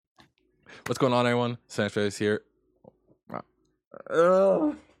What's going on, everyone? Sinterview is here.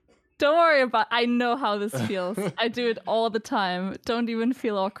 Uh, Don't worry about I know how this feels. I do it all the time. Don't even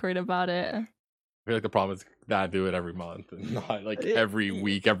feel awkward about it. I feel like the problem is that I do it every month and not like every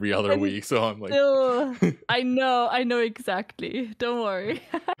week, every other week. So I'm like, Still, I know exactly. Don't worry.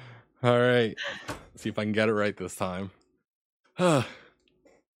 all right, let's see if I can get it right this time.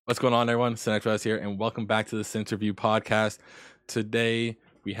 What's going on, everyone? Sinterview is here, and welcome back to the Sinterview podcast. Today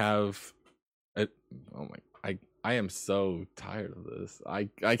we have I am so tired of this. I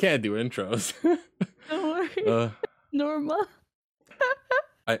can't do intros. Don't worry. Normal.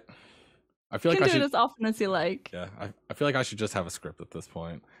 I feel You like can do it as often as you like. Yeah, I feel like I should just have a script at this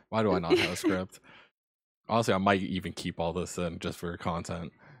point. Why do I not have a script? Honestly, I might even keep all this in just for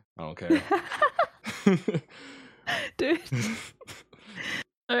content. I don't care. Dude.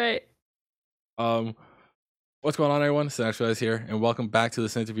 All right. What's going on, everyone? Sinterview is here, and welcome back to the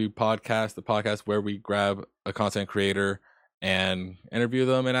Sinterview podcast, the podcast where we grab a content creator and interview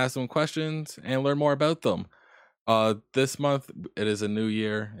them and ask them questions and learn more about them. This month it is a new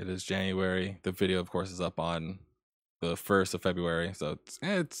year. It is January. The video, of course, is up on the 1st of February, so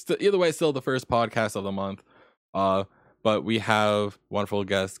it's either way still the first podcast of the month. But we have wonderful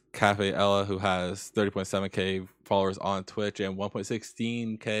guest CafeEla, who has 30.7k followers on Twitch and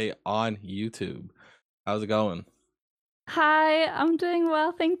 1.16k on YouTube. How's it going? Hi, I'm doing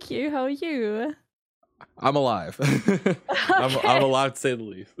well, thank you. How are you? I'm alive. I'm alive to say the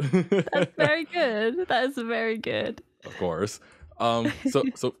least. That's very good. That is very good. Of course. So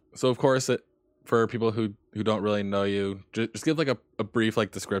of course, for people who don't really know you, just give like a brief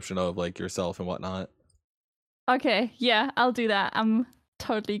like description of like yourself and whatnot. Okay, yeah, I'll do that. I'm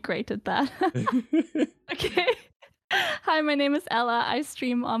totally great at that. Okay. Hi, my name is Ella. I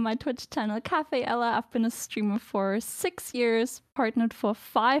stream on my Twitch channel, CafeEla. I've been a streamer for 6 years, partnered for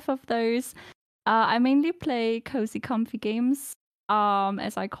 5 of those. I mainly play cozy, comfy games,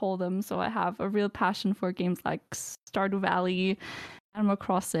 as I call them. So I have a real passion for games like Stardew Valley, Animal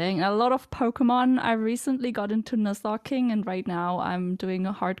Crossing, and a lot of Pokemon. I recently got into Nuzlocking, and right now I'm doing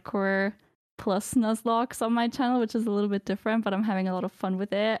a hardcore plus Nuzlocks on my channel, which is a little bit different, but I'm having a lot of fun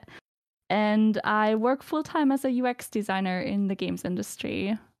with it. And I work full-time as a UX designer in the games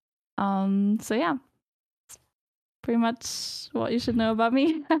industry. So yeah, that's pretty much what you should know about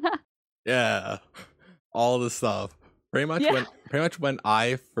me. Yeah, all the stuff. Pretty much when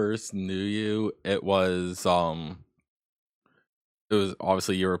I first knew you, it was obviously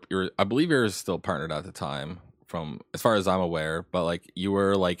you're I believe you were still partnered at the time, from as far as I'm aware, but like you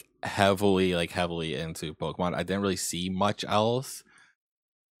were like heavily into Pokemon. I didn't really see much else.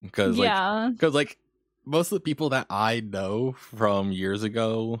 Because like most of the people that I know from years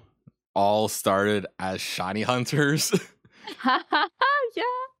ago all started as shiny hunters. Yeah,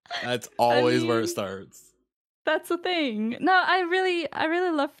 That's always where it starts. That's the thing. No, I really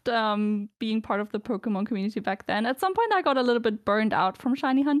loved being part of the Pokemon community back then. At some point I got a little bit burned out from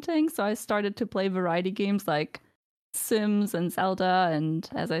shiny hunting, so I started to play variety games like Sims and Zelda, and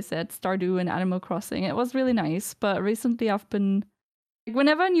as I said, Stardew and Animal Crossing. It was really nice, but recently I've been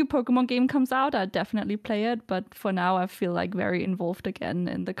whenever a new Pokemon game comes out, I definitely play it, but for now I feel like very involved again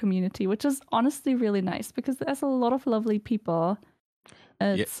in the community, which is honestly really nice because there's a lot of lovely people.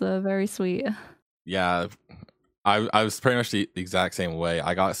 It's very sweet. Yeah, I was pretty much the exact same way.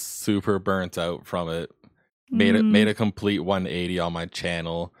 I got super burnt out from it. Made a complete 180 on my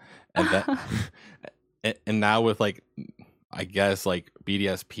channel, and then and now with like I guess like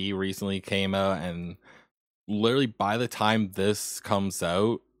BDSP recently came out, and literally by the time this comes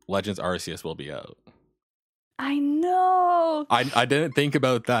out, Legends Arceus will be out. I know. I didn't think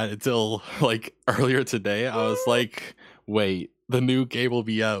about that until like earlier today. I was like, wait, the new game will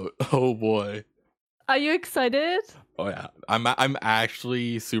be out. Oh boy. Are you excited? Oh yeah. I'm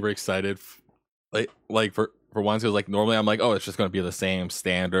actually super excited. Like for once, it was like normally I'm like, oh, it's just gonna be the same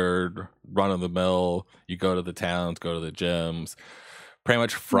standard run of the mill. You go to the towns, go to the gyms, pretty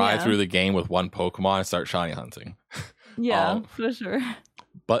much fry through the game with one Pokemon and start shiny hunting. Yeah, for sure.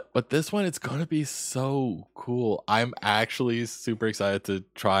 But this one, it's gonna be so cool. I'm actually super excited to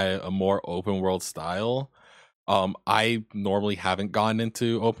try a more open world style. I normally haven't gone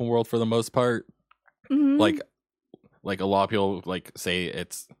into open world for the most part. Mm-hmm. Like a lot of people like say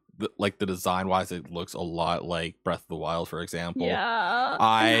it's like the design wise, it looks a lot like Breath of the Wild, for example. Yeah,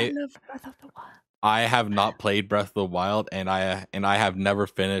 I love Breath of the Wild. I have not played Breath of the Wild, and I have never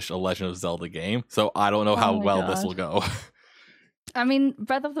finished a Legend of Zelda game, so I don't know how well this will go. I mean,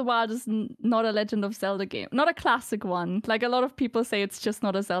 Breath of the Wild is not a Legend of Zelda game, not a classic one. Like a lot of people say it's just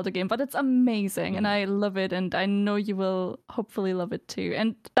not a Zelda game, but it's amazing and I love it. And I know you will hopefully love it too.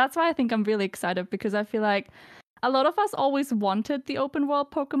 And that's why I think I'm really excited, because I feel like a lot of us always wanted the open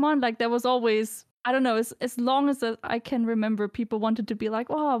world Pokemon. Like there was always, I don't know, as long as I can remember, people wanted to be like,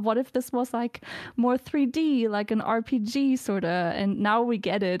 oh, what if this was like more 3D, like an RPG sort of. And now we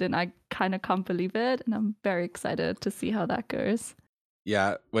get it. And I kind of can't believe it. And I'm very excited to see how that goes.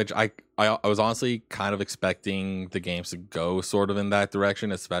 Yeah, which I was honestly kind of expecting the games to go sort of in that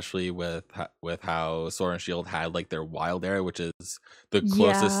direction, especially with how Sword and Shield had like their wild area, which is the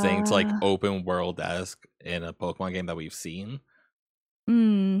closest thing to like Yeah. open world-esque in a Pokemon game that we've seen.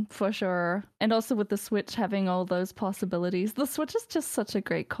 For sure. And also with the Switch having all those possibilities. The Switch is just such a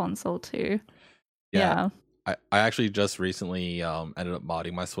great console too. Yeah, Yeah. I actually just recently ended up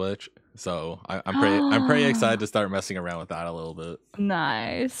modding my Switch, so I'm pretty excited to start messing around with that a little bit.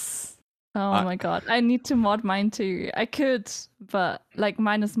 Nice. Oh I, my god. I need to mod mine too. I could, but like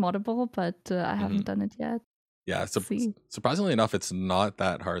mine is moddable, but I haven't done it yet. Yeah, See. surprisingly enough, it's not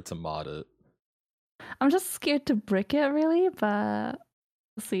that hard to mod it. I'm just scared to brick it really, but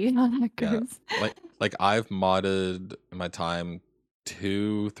we'll see how that Yeah, goes. like I've modded in my time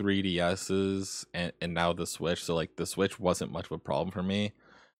 2 3DSs and now the Switch, so like the Switch wasn't much of a problem for me.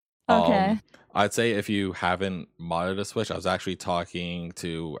 Okay. I'd say if you haven't modded a Switch, I was actually talking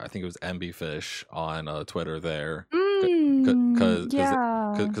to, I think it was MBFish on Twitter there,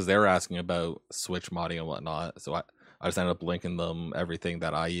 Yeah. because they were asking about Switch modding and whatnot. So I just ended up linking them everything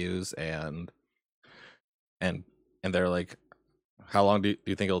that I use, and they're like, how long do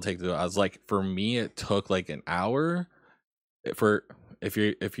you think it'll take to do it? I was like, for me, it took like an hour. For if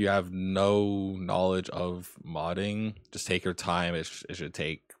you have no knowledge of modding, just take your time. It should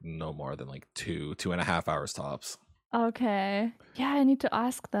take no more than like 2.5 hours tops. Okay. Yeah, I need to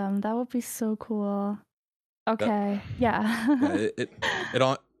ask them. That would be so cool. That, Okay. yeah, Yeah. it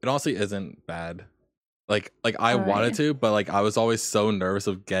honestly isn't bad. Like I All wanted right. to, but like I was always so nervous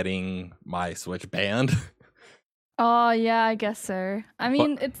of getting my Switch banned. Oh, yeah, I guess so. I But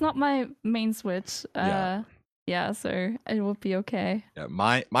mean, it's not my main Switch. yeah, Yeah, so it will be okay. yeah, But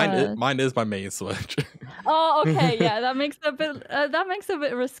mine is my main Switch. oh, okay, yeah, that makes a bit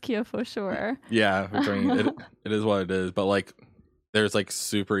riskier for sure. Yeah, which I mean, it is what it is. But like, there's like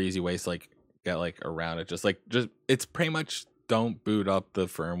super easy ways to like get like around it. Just it's pretty much don't boot up the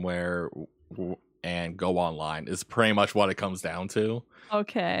firmware and go online is pretty much what it comes down to.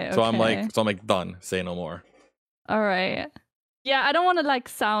 Okay, So okay. I'm like done. Say no more. All right. Yeah, I don't want to like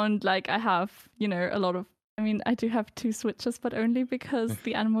sound like I have, a lot of. I mean, I do have 2 Switches, but only because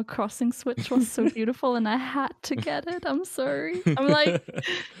the Animal Crossing Switch was so beautiful and I had to get it. I'm sorry. I'm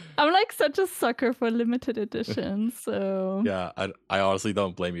like such a sucker for limited editions. So Yeah, I honestly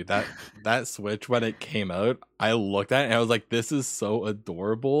don't blame you. That Switch when it came out, I looked at it and I was like, this is so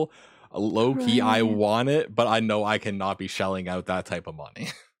adorable. Low key, I right. want it, but I know I cannot be shelling out that type of money.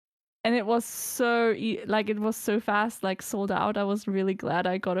 And it was so it was so fast, like sold out. I was really glad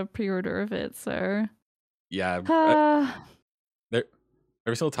I got a pre-order of it. So Yeah, uh, there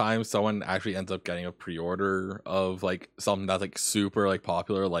every single time someone actually ends up getting a pre-order of like something that's like super like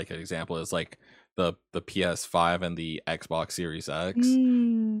popular, like an example is like the PS5 and the Xbox Series X.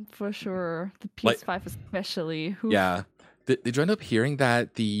 for sure. The Like, PS5 especially. Oof. yeah. Did you end up hearing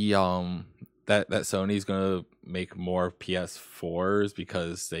that that Sony's gonna make more PS4s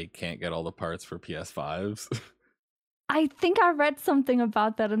because they can't get all the parts for PS5s? I think I read something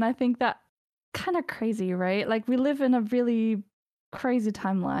about that, and I think that kind of crazy, right? Like we live in a really crazy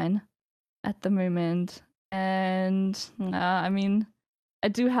timeline at the moment, and I mean, I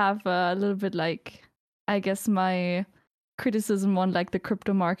do have a little bit like, I guess my criticism on like the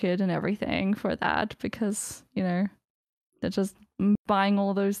crypto market and everything for that, because they're just buying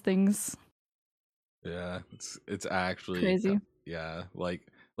all those things. Yeah, it's actually Crazy. yeah, like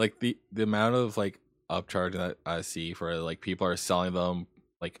the amount of like upcharging that I see for like people are selling them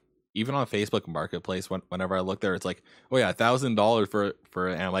like even on Facebook Marketplace whenever I look there it's like, oh yeah, $1,000 for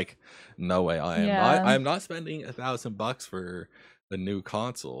it, and I'm like, no way, Yeah, I am not spending $1,000 for a new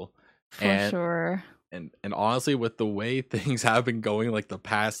console. for and sure. and honestly, with the way things have been going like the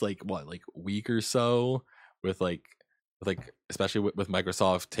past like what like week or so with like especially with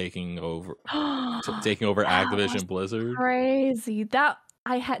Microsoft taking over That was Activision Blizzard. crazy. That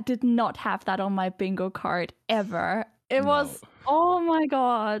did not have that on my bingo card ever. It No. was, oh my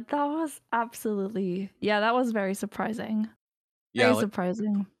god, that was absolutely, yeah, that was very surprising. Yeah, Very like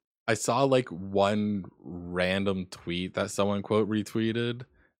surprising. I saw like one random tweet that someone quote retweeted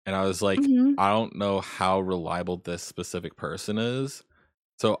and I was like, Mhm. I don't know how reliable this specific person is.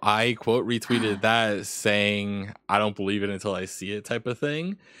 So I quote retweeted that saying I don't believe it until I see it type of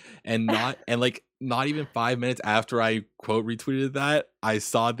thing. Not even 5 minutes after I quote retweeted that, I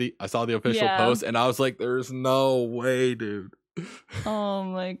saw the official Yeah. post and I was like, there's no way, dude. Oh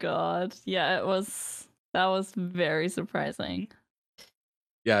my god. Yeah, that was very surprising.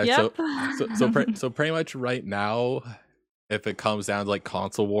 Yeah, Yep. so pretty much right now, if it comes down to like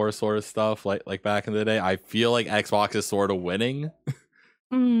console war sort of stuff, like back in the day, I feel like Xbox is sort of winning.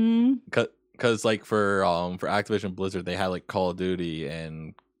 Mm. Cause like for Activision Blizzard, they had like Call of Duty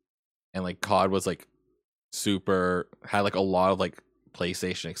and like COD was like had like a lot of like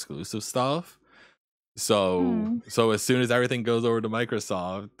PlayStation exclusive stuff. So Mm. so as soon as everything goes over to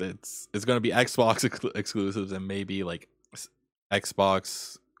Microsoft, it's gonna be Xbox exclusives and maybe like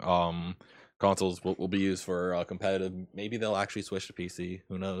Xbox consoles will be used for competitive. Maybe they'll actually switch to PC.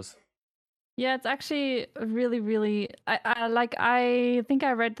 Who knows? Yeah, it's actually really, really. I think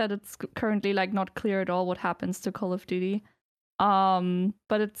I read that it's currently like not clear at all what happens to Call of Duty.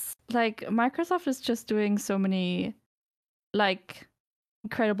 But it's like Microsoft is just doing so many like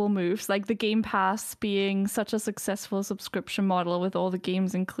incredible moves, like the Game Pass being such a successful subscription model with all the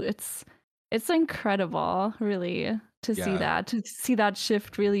games included. It's incredible, really, Yeah, to see that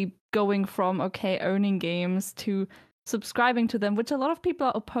shift really going from okay owning games to subscribing to them, which a lot of people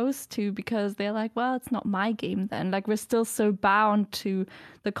are opposed to because they're like, well, it's not my game then. Like we're still so bound to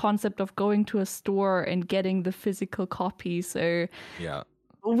the concept of going to a store and getting the physical copy. So yeah.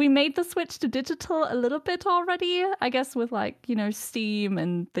 we made the switch to digital a little bit already, I guess, with like, Steam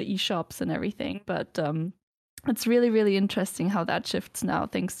and the eShops and everything. But it's really, really interesting how that shifts now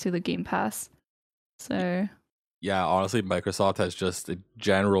thanks to the Game Pass. So, Yeah, honestly, Microsoft has just in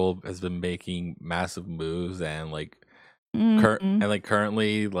general has been making massive moves and mm,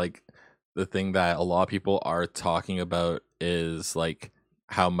 currently like the thing that a lot of people are talking about is like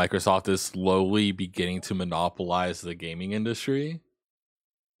how Microsoft is slowly beginning to monopolize the gaming industry.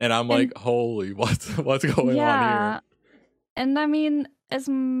 And I'm and like, holy, what's going on here? yeah, and I mean, as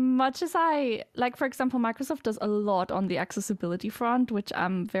much as I like, for example, Microsoft does a lot on the accessibility front, which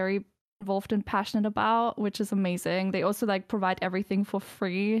I'm very involved and passionate about, which is amazing. They also like provide everything for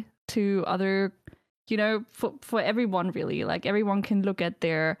free to other, for everyone really. Like everyone can look at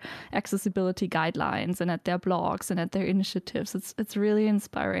their accessibility guidelines and at their blogs and at their initiatives. It's really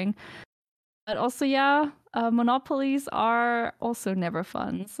inspiring. But also, yeah, monopolies are also never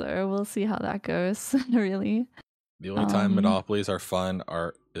fun. So we'll see how that goes. Really. The only time Um, monopolies are fun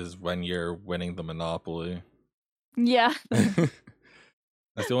is when you're winning the monopoly. yeah.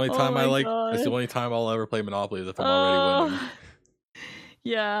 That's the only Oh time I my like. That's the god. only time I'll ever play Monopoly is if I'm already winning. Oh,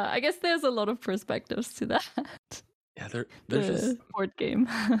 yeah. I guess there's a lot of perspectives to that. Yeah, there's just The board game.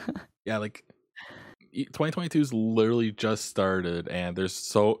 yeah, like 2022's literally just started, and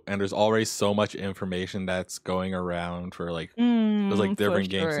there's already so much information that's going around for like there's like For different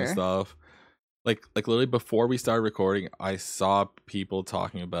games and sure. stuff. Like literally before we started recording, I saw people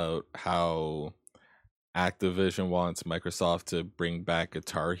talking about how Activision wants Microsoft to bring back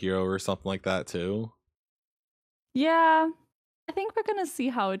Guitar Hero or something like that too. Yeah. I think we're gonna see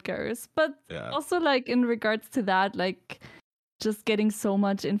how it goes. But Yeah. also like in regards to that, like just getting so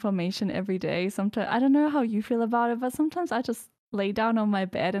much information every day. Sometimes I don't know how you feel about it, but sometimes I just lay down on my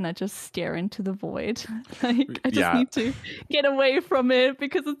bed and I just stare into the void. Like I just Yeah. need to get away from it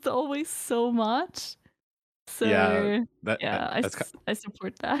because it's always so much. Yeah. So That yeah, that's I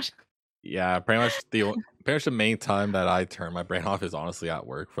support that. yeah, pretty much the main time that I turn my brain off is honestly at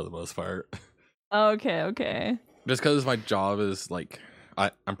work for the most part. Okay, okay. Just because my job is like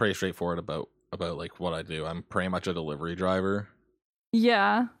I'm pretty straightforward about like what I do. I'm pretty much a delivery driver.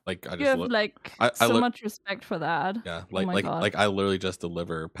 Yeah. Like I You just have look like I so look much respect for that. yeah, Oh my god. like I literally just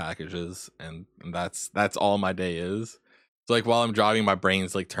deliver packages and that's all my day is. So like while I'm driving my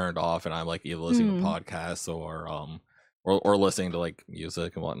brain's like turned off and I'm like either listening to Hmm. podcasts or listening to like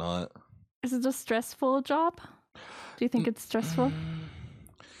music and whatnot. Is it a stressful job? Do you think it's stressful? Mm,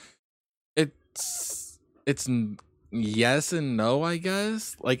 it's yes and no, I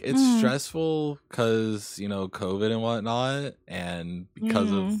guess. Like it's Mm. stressful because COVID and whatnot, and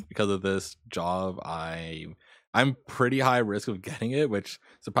Mm. because of this job, I'm pretty high risk of getting it. Which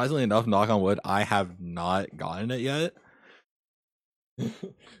surprisingly enough, knock on wood, I have not gotten it yet.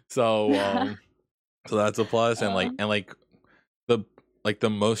 so so that's a plus, and Uh, the the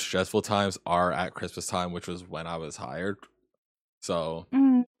most stressful times are at Christmas time, which was when I was hired. So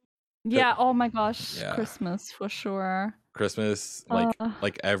mm. uh, Yeah, oh my gosh, yeah. Christmas for sure. Christmas, Uh,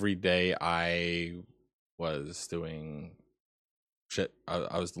 like every day I was doing shit,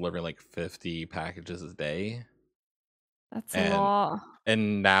 I was delivering like 50 packages a day. That's a lot.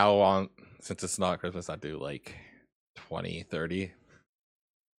 And now since it's not Christmas, I do like 20, 30.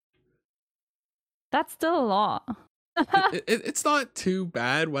 That's still a lot. It's not too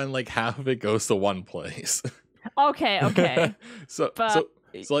bad when like half of it goes to one place. Okay. so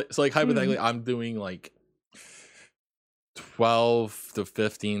like hypothetically, I'm doing like 12 to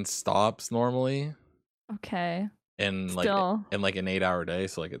 15 stops normally. Okay. In still. like an 8-hour day,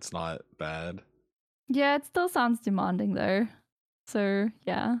 so like it's not bad. Yeah, it still sounds demanding though. So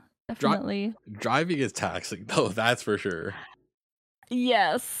yeah, definitely. Driving is taxing though, that's for sure.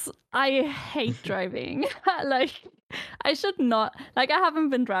 Yes, I hate driving. Like, I should not. Like, I haven't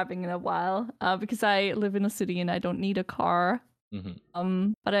been driving in a while because I live in a city and I don't need a car.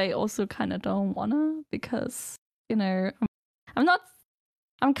 Mm-hmm. But I also kind of don't wanna because I'm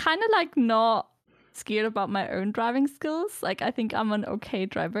kind of like not scared about my own driving skills. Like, I think I'm an okay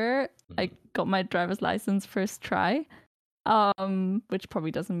driver. Mm-hmm. I got my driver's license first try. Which probably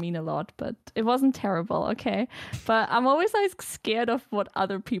doesn't mean a lot, but it wasn't terrible, okay? But I'm always like scared of what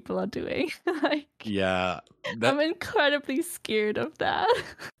other people are doing. Like, yeah, I'm incredibly scared of that.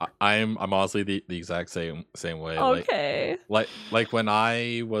 I'm honestly the exact same way. Okay. Like when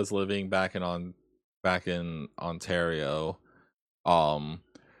I was living back in Ontario, I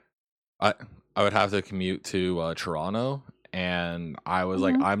would have to commute to Toronto. And I was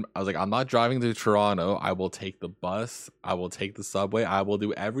like, I'm not driving to Toronto. I will take the bus. I will take the subway. I will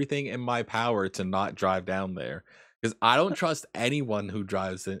do everything in my power to not drive down there because I don't trust anyone who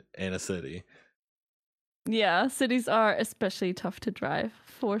drives in a city. Yeah, cities are especially tough to drive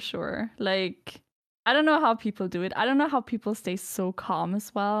for sure. Like, I don't know how people do it. I don't know how people stay so calm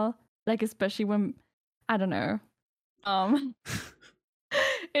as well. Like, especially when, I don't know.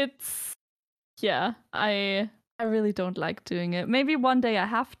 It's, yeah, I really don't like doing it. Maybe one day I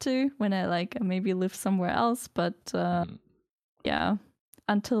have to when I like maybe live somewhere else, but yeah,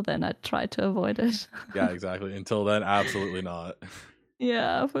 until then I try to avoid it. Yeah, exactly. Until then, absolutely not.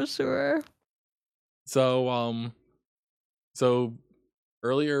 Yeah, for sure. So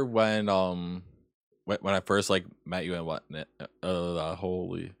earlier when I first like met you and whatnot,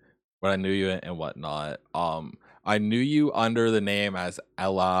 when I knew you and whatnot, I knew you under the name as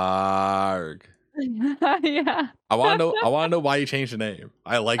Elarg. Yeah. I want to know why you changed the name.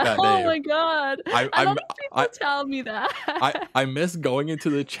 I like that name. Oh my god. A lot of people tell me that. I miss going into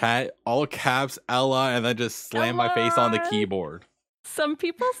the chat, all caps Ella, and then just slam my face on the keyboard. Some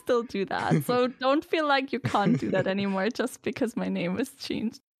people still do that, so don't feel like you can't do that anymore just because my name was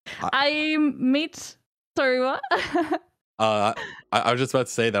changed. Sorry, what? I was just about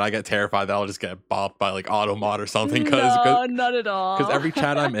to say that I get terrified that I'll just get bopped by like Automod or something. No, not at all. Because every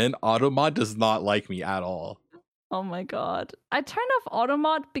chat I'm in, Automod does not like me at all. Oh my god. I turned off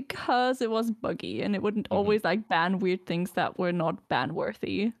Automod because it was buggy and it wouldn't always like ban weird things that were not ban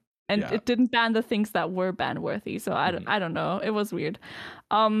worthy. And it didn't ban the things that were ban worthy. So I don't know. It was weird.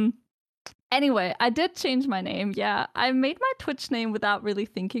 Anyway, I did change my name. Yeah, I made my Twitch name without really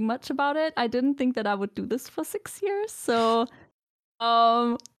thinking much about it. I didn't think that I would do this for 6 years. So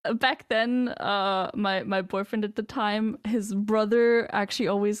back then, my boyfriend at the time, his brother actually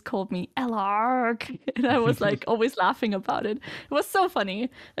always called me Elark, and I was like always laughing about it. It was so funny.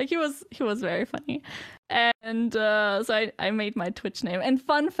 Like he was very funny. And so I made my Twitch name. And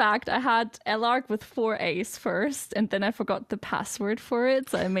fun fact, I had Elark with 4 A's first, and then I forgot the password for it,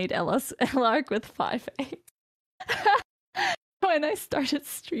 so I made Elark with 5 A's. When I started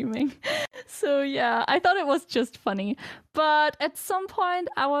streaming. So yeah, I thought it was just funny. But at some point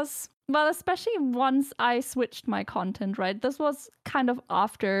especially once I switched my content, right? This was kind of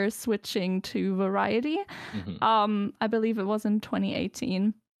after switching to variety. I believe it was in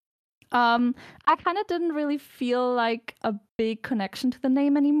 2018. I kind of didn't really feel like a big connection to the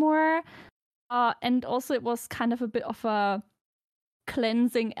name anymore. And also it was kind of a bit of a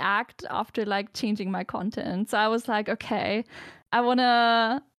cleansing act after like changing my content. So I was like, okay, I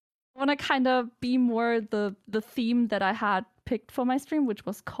wanna kind of be more the theme that I had picked for my stream, which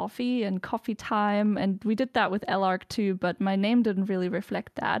was coffee and coffee time, and we did that with LARC too, but my name didn't really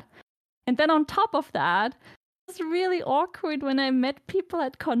reflect that. And then on top of that, it was really awkward when I met people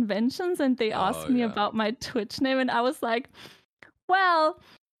at conventions and they asked me about my Twitch name, and I was like, well,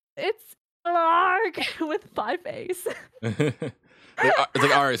 it's LARC with 5 A's. It's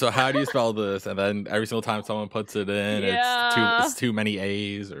like, all right, so how do you spell this? And then every single time someone puts it in, it's too many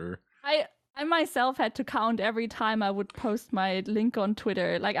A's. Or I myself had to count every time I would post my link on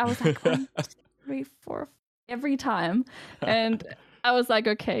Twitter. Like I was like 1, 2, 3, 4 every time, and I was like,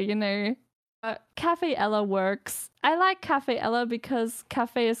 okay, CafeEla works. I like CafeEla because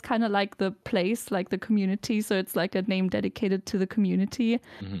cafe is kind of like the place, like the community. So it's like a name dedicated to the community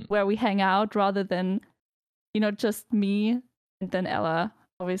where we hang out rather than, just me and then Ella,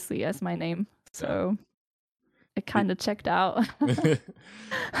 obviously, as my name. So it kind of checked out.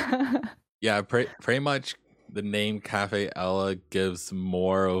 Yeah, pretty much the name CafeEla gives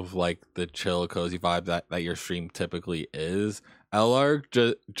more of like the chill, cozy vibe that your stream typically is. LR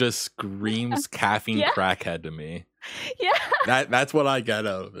just screams caffeine crackhead to me. Yeah. That's what I get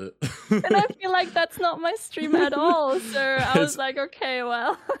out of it. And I feel like that's not my stream at all. So I was like, okay,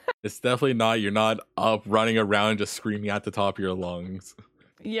 well. It's definitely not. You're not up running around just screaming at the top of your lungs.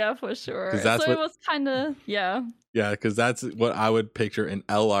 Yeah, for sure. It was kind of, Yeah, because that's what I would picture an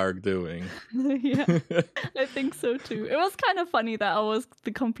LR doing. Yeah, I think so too. It was kind of funny that I was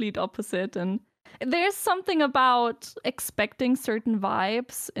the complete opposite. And there's something about expecting certain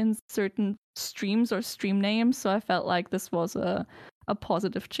vibes in certain streams or stream names. So I felt like this was a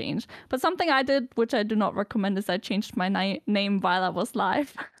positive change. But something I did, which I do not recommend, is I changed my name while I was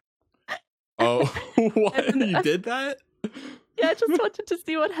live. Oh, what? You did that? Yeah, I just wanted to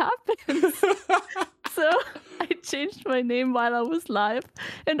see what happens. So I changed my name while I was live,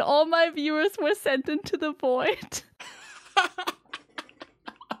 and all my viewers were sent into the void.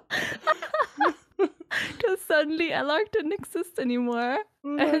 Because suddenly Elark didn't exist anymore.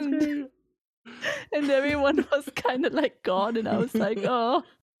 And everyone was kind of like gone, and I was like, oh,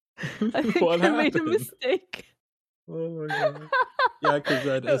 I think I made a mistake. Oh my god. Yeah,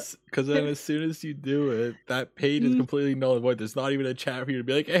 because then as soon as you do it, that page is completely null and void. There's not even a chat for you to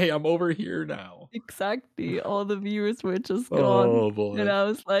be like, hey, I'm over here now. Exactly. All the viewers were just gone. Oh boy. And I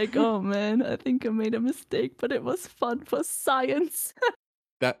was like, oh man, I think I made a mistake, but it was fun for science.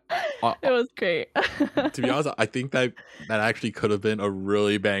 It was great. To be honest, I think that actually could have been a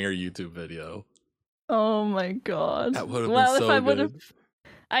really banger YouTube video. Oh my god. That would have been so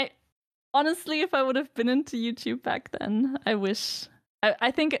good. Honestly, if I would have been into YouTube back then,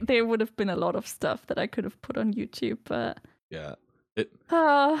 I think there would have been a lot of stuff that I could have put on YouTube, but yeah,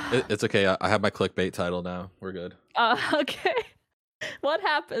 it's okay. I have my clickbait title now. We're good. Okay. What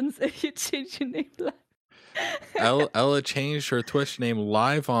happens if you change your name live? Ella changed her Twitch name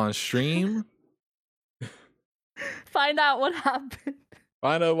live on stream. Find out what happened.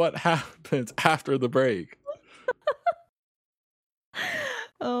 Find out what happens after the break.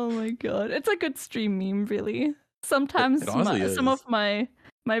 Oh my god, it's a good stream meme, really. Sometimes some of my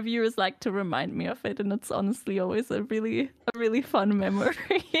viewers like to remind me of it, and it's honestly always a really fun memory.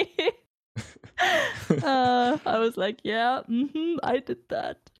 I was like, yeah, I did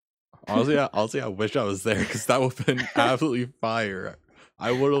that. Honestly, I wish I was there because that would have been absolutely fire.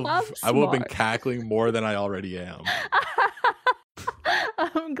 I would have been cackling more than I already am.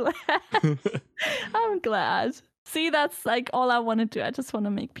 I'm glad. I'm glad. See, that's like all I want to do. I just want to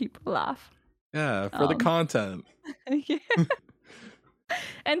make people laugh. Yeah, for the content. Yeah.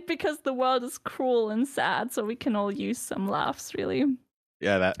 And because the world is cruel and sad, so we can all use some laughs, really.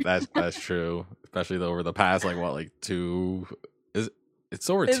 Yeah, that's true. Especially over the past it's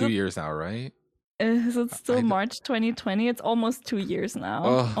over 2 years now, right? Is it still March 2020? It's almost 2 years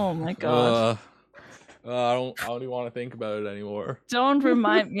now. Oh my god. I don't even want to think about it anymore. Don't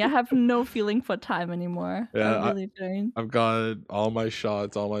remind me. I have no feeling for time anymore. Yeah, I really don't. I've got all my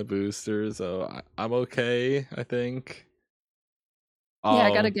shots, all my boosters, so I'm okay, I think. Yeah,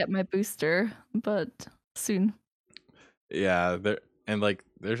 I gotta get my booster, but soon. Yeah,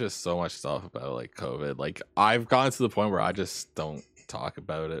 there's just so much stuff about like COVID. Like I've gotten to the point where I just don't talk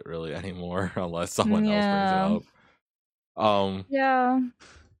about it really anymore unless someone else brings it up.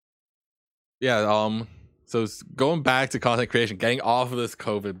 Yeah, so going back to content creation, getting off of this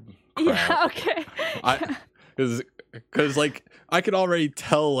COVID crap. Yeah, okay. Because like I could already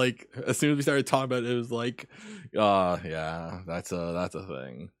tell, like as soon as we started talking about it, it was like yeah, that's a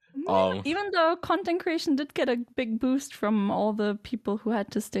thing. Even though content creation did get a big boost from all the people who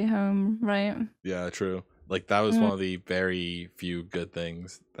had to stay home, right? Yeah, true. Like that was one of the very few good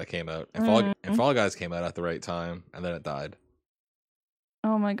things that came out. And Fall Guys came out at the right time, and then it died.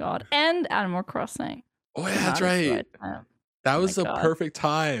 Oh my god. And Animal Crossing. Oh yeah, that's right. That was the perfect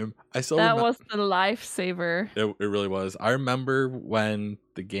time. That was the lifesaver. It really was. I remember when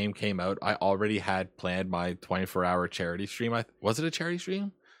the game came out, I already had planned my 24-hour charity stream. Was it a charity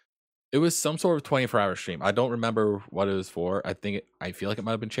stream? It was some sort of 24-hour stream. I don't remember what it was for. I feel like it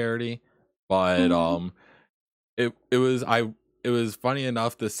might have been charity, but it was funny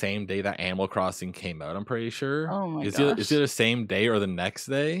enough the same day that Animal Crossing came out, I'm pretty sure. Oh my gosh. It's either the same day or the next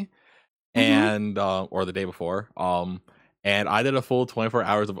day, and or the day before. and I did a full 24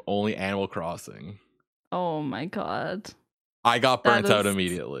 hours of only Animal Crossing. Oh my god. I got burnt That out is-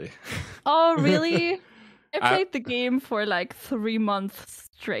 immediately. Oh, really? I played the game for like 3 months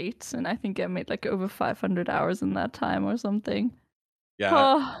straight, and I think I made like over 500 hours in that time or something. Yeah,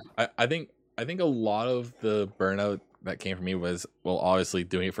 Oh, I think a lot of the burnout that came from me was, well, obviously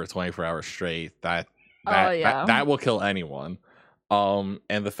doing it for 24 hours straight. yeah. That will kill anyone. And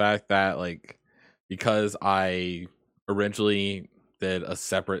the fact that, like, because I originally did a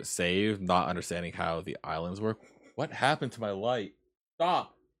separate save, not understanding how the islands work. What happened to my light?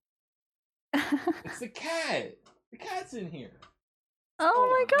 Stop! It's the cat. The cat's in here. Oh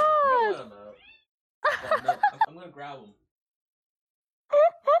my I'm god. gonna let him out. No, I'm gonna grab him.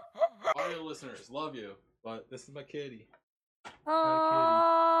 Audio listeners, love you, but this is my kitty.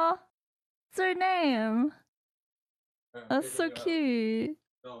 Oh, what's her name? Alright, That's so cute.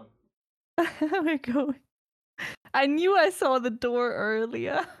 Going. We're going. I knew I saw the door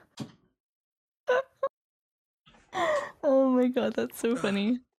earlier. Oh my god, that's so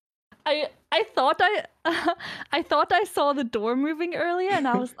funny. I thought I thought I saw the door moving earlier, and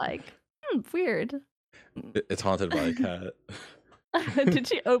I was like, weird. It's haunted by a cat. Did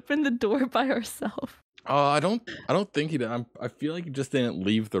she open the door by herself? I don't think he did. I feel like he just didn't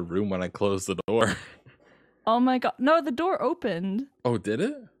leave the room when I closed the door. Oh my god. No, the door opened. Oh, did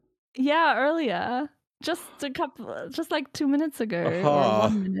it? Yeah, earlier. Just like 2 minutes ago. Or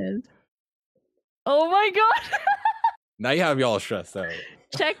 1 minute. Oh my god. Now you have y'all stressed out.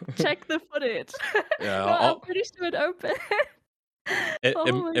 check the footage. Yeah, No, I'm pretty sure it opened.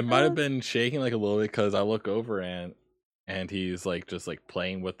 It might have been shaking like a little bit because I look over and he's like just like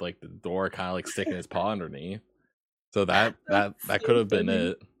playing with like the door, kind of like sticking his paw underneath. So that could have been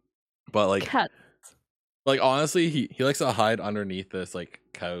it. But like Cats. Like honestly, he likes to hide underneath this like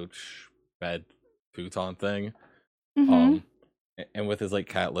couch, bed, futon thing. Mm-hmm. And with his like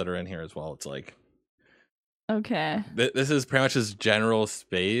cat litter in here as well, it's like, okay. This is pretty much his general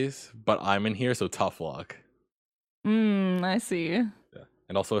space, but I'm in here, so tough luck. I see. Yeah.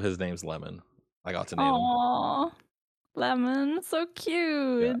 And also his name's Lemon. I got to name him. Aww. Lemon, so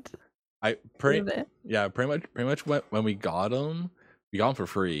cute. Yeah. Pretty much when we got him for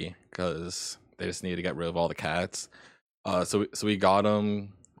free because they just needed to get rid of all the cats. So we got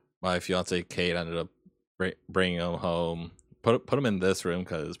him. My fiance Kate ended up bringing him home. Put him in this room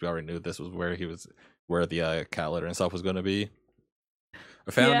because we already knew this was where the cat litter and stuff was going to be.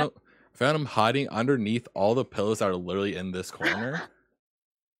 I found him hiding underneath all the pillows that are literally in this corner.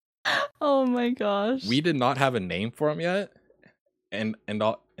 Oh my gosh. We did not have a name for him yet, and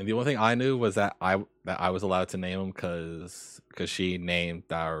the only thing I knew was that I was allowed to name him because she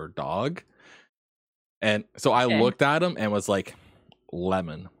named our dog, and so I looked at him and was like,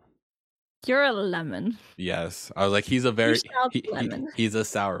 Lemon. You're a lemon. Yes, I was like, he's a he's a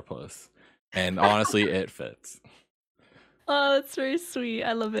sourpuss, and honestly, it fits. Oh, that's very sweet.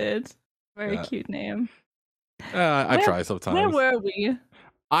 I love it. Very cute name. I try sometimes. Where were we?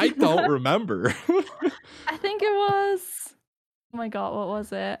 I don't remember. I think it was. Oh my god, what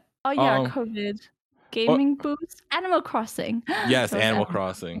was it? Oh yeah, COVID. Gaming boost. Animal Crossing. Yes, Animal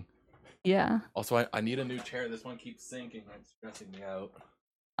Crossing. Yeah. Also, I need a new chair. This one keeps sinking. It's stressing me out.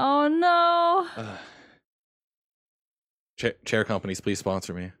 Oh no. Chair companies, please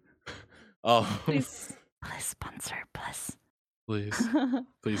sponsor me. Please sponsor, please.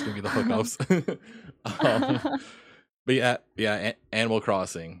 Please give me the hookups. But yeah, Animal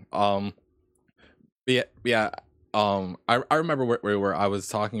Crossing. I remember where we were. I was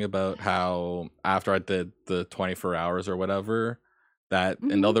talking about how after I did the 24 hours or whatever, that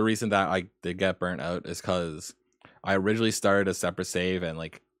another reason that I did get burnt out is because I originally started a separate save and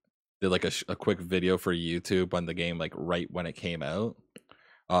like did like a quick video for YouTube on the game like right when it came out,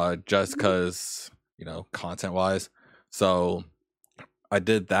 just because content wise. So I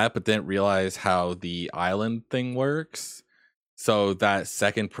did that, but didn't realize how the island thing works. So that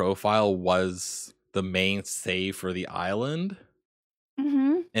second profile was the main save for the island,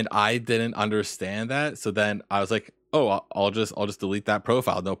 and I didn't understand that. So then I was like, "Oh, I'll just delete that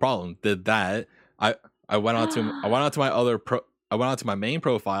profile, no problem." Did that. I went on to my main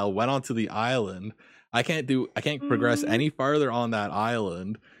profile, went onto the island. I can't progress any farther on that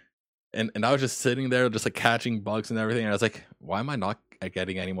island, and I was just sitting there, just like catching bugs and everything. And I was like, "Why am I not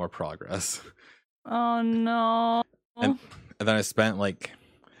getting any more progress?" Oh no. And then I spent like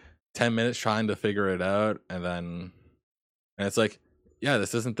 10 minutes trying to figure it out, and it's like, yeah,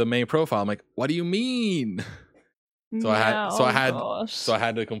 this isn't the main profile. I'm like, what do you mean? So I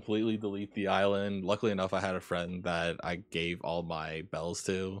had to completely delete the island. Luckily enough, I had a friend that I gave all my bells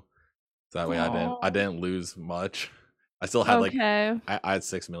to, so that way I didn't lose much. I still had Okay. I had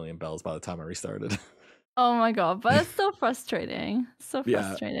 6 million bells by the time I restarted. Oh my god, but it's so frustrating. So Yeah.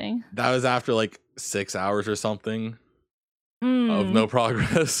 frustrating. That was after like 6 hours or something of Mm. no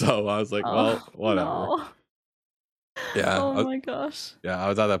progress. So I was like, well, Oh whatever. no. Yeah. Oh my gosh. I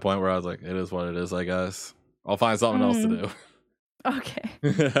was at that point where I was like, it is what it is, I guess. I'll find something else to do.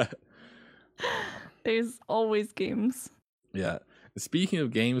 Okay. There's always games. Yeah. Speaking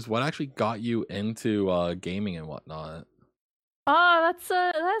of games, what actually got you into gaming and whatnot? Oh, that's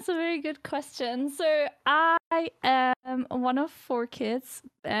a very good question. So I am one of 4 kids,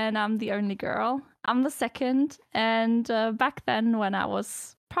 and I'm the only girl. I'm the second, and back then, when I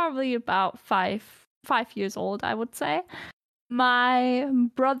was probably about 5 years old, I would say, my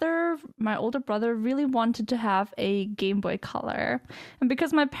older brother, really wanted to have a Game Boy Color. And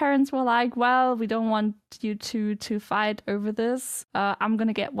because my parents were like, well, we don't want you to fight over this, I'm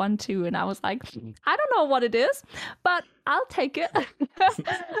gonna get one too. And I was like, I don't know what it is, but I'll take it.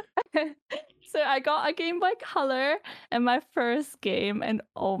 So I got a Game Boy Color and my first game, and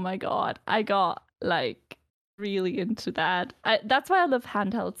oh my god, I got like really into that. That's why I love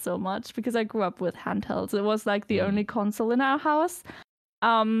handhelds so much, because I grew up with handhelds. It was like the only console in our house.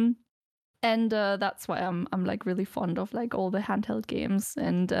 And that's why I'm like really fond of like all the handheld games.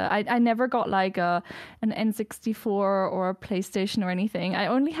 And I never got like an N64 or a PlayStation or anything. I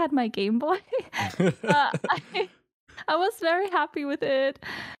only had my Game Boy. I was very happy with it.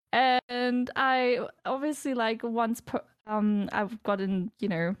 And I obviously like I've gotten,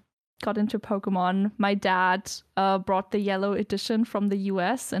 got into Pokemon. My dad brought the yellow edition from the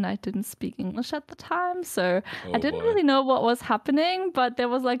US, and I didn't speak English at the time, so I didn't really know what was happening, but there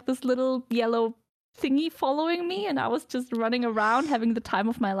was like this little yellow thingy following me, and I was just running around having the time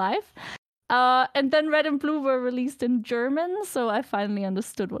of my life. And then Red and Blue were released in German, so I finally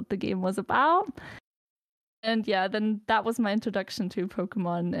understood what the game was about. And yeah, then that was my introduction to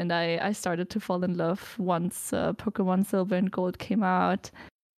Pokemon, and I started to fall in love once Pokemon Silver and Gold came out.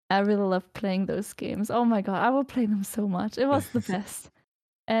 I really loved playing those games. Oh my god, I would play them so much. It was the best.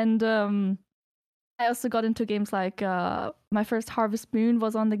 And I also got into games like my first Harvest Moon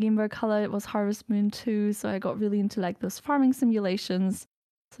was on the Game Boy Color. It was Harvest Moon 2, so I got really into like those farming simulations.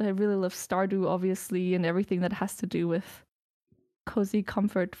 So I really love Stardew, obviously, and everything that has to do with cozy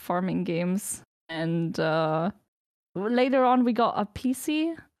comfort farming games. And later on, we got a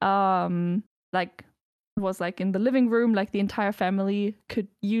PC. Like it was like in the living room, like the entire family could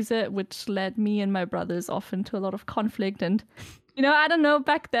use it, which led me and my brothers off into a lot of conflict. And I don't know,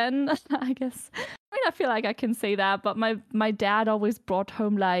 back then, I guess, I feel like I can say that, but my dad always brought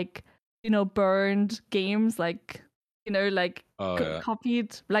home like burned games, like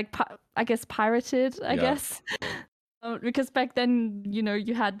copied, like I guess pirated, I guess. Because back then,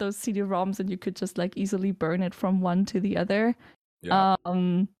 you had those CD-ROMs and you could just like easily burn it from one to the other. Yeah.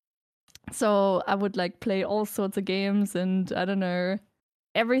 So I would like play all sorts of games, and I don't know,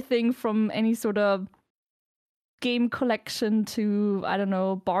 everything from any sort of game collection to, I don't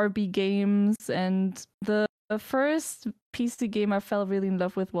know, Barbie games. And the first PC game I fell really in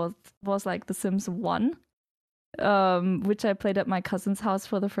love with was like The Sims 1, which I played at my cousin's house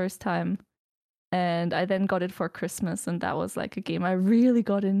for the first time. And I then got it for Christmas, and that was like a game I really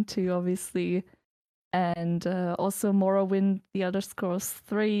got into, obviously. And also Morrowind, The Elder Scrolls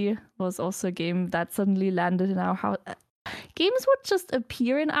 3 was also a game that suddenly landed in our house. Games would just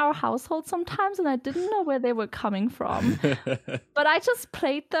appear in our household sometimes, and I didn't know where they were coming from. But I just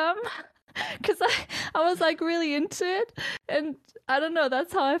played them because I was like really into it. And I don't know,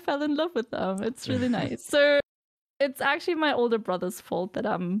 that's how I fell in love with them. It's really nice. So it's actually my older brother's fault that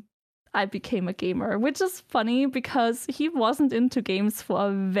I became a gamer, which is funny because he wasn't into games for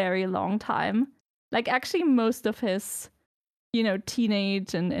a very long time. Like actually most of his,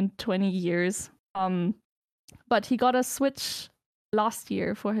 teenage and 20 years. But he got a Switch last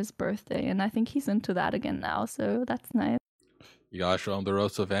year for his birthday, and I think he's into that again now, so that's nice. You gotta show him the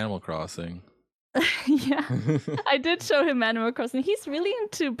ropes of Animal Crossing. Yeah, I did show him Animal Crossing. He's really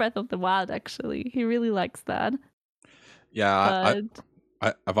into Breath of the Wild, actually. He really likes that. Yeah,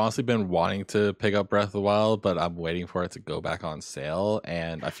 I've honestly been wanting to pick up Breath of the Wild, but I'm waiting for it to go back on sale,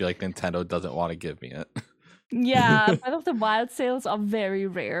 and I feel like Nintendo doesn't want to give me it. Yeah, Breath of the Wild sales are very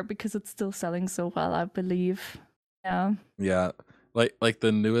rare because it's still selling so well, I believe. Yeah. Yeah. Like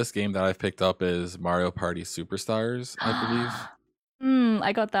the newest game that I've picked up is Mario Party Superstars, I believe.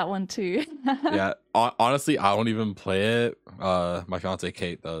 I got that one too. Yeah. Honestly, I don't even play it. My fiance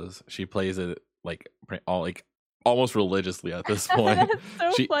Kate does. She plays it like almost religiously at this point.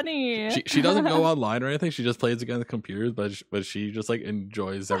 That's so funny. She doesn't go online or anything. She just plays against computers, but she just like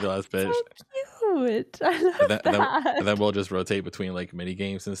enjoys every last bit. So cute. I love And then, and then, that. and then we'll just rotate between like mini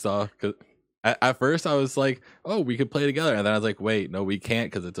games and stuff. Cause at first I was like, oh, we could play together, and then I was like, wait, no, we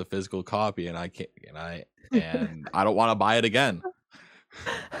can't because it's a physical copy, and I can't, and I don't want to buy it again.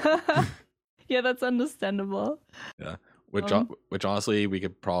 Yeah, that's understandable. Yeah, which honestly, we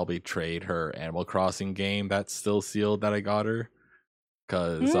could probably trade her Animal Crossing game that's still sealed that I got her,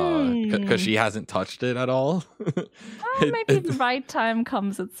 because she hasn't touched it at all. Maybe the right time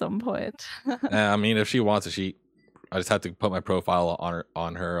comes at some point. I mean, if she wants it, I just have to put my profile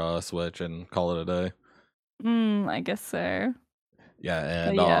on her Switch and call it a day. I guess so. Yeah,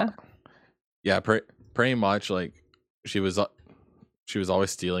 and yeah, pretty much like she was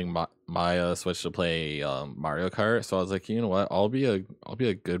always stealing my Switch to play Mario Kart. So I was like, you know what, I'll be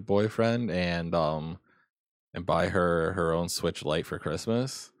a good boyfriend and buy her own Switch Lite for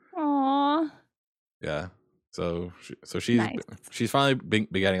Christmas. Aww. Yeah. So she's Nice. she's finally been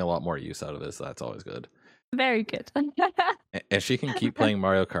getting a lot more use out of this. So that's always good. Very good. And she can keep playing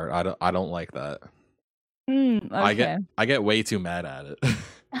Mario Kart. I don't like that. Okay. I get way too mad at it.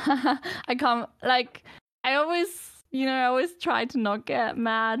 I can't, like, I always try to not get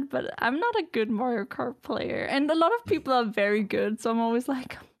mad, but I'm not a good Mario Kart player. And a lot of people are very good, so I'm always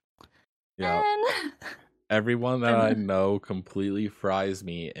like, yeah. man. Everyone that I know completely fries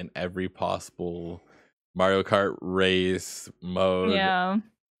me in every possible Mario Kart race mode. Yeah.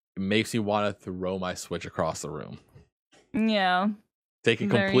 It makes me want to throw my Switch across the room. Yeah. Take it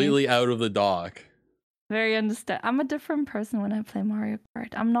completely out of the dock. Very understand. I'm a different person when I play Mario Kart.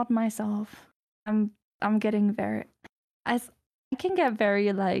 I'm not myself. I'm getting very, I can get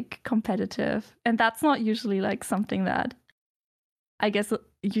very like competitive, and that's not usually like something that I guess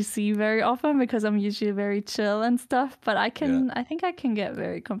you see very often because I'm usually very chill and stuff. But I think I can get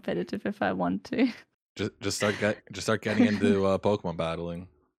very competitive if I want to. Just start getting into Pokemon battling.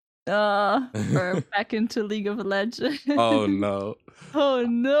 Or back into League of Legends. Oh no. Oh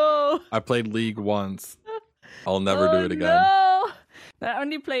no. I played League once. I'll never do it again. No. I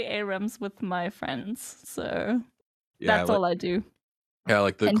only play ARAMs with my friends, so that's all I do. Yeah,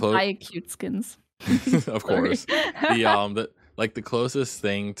 like the buy cute skins. Of course. The closest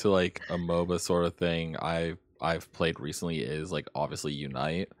thing to like a MOBA sort of thing I've played recently is like obviously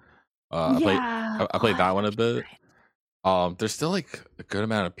Unite. I played that one a bit. There's still like a good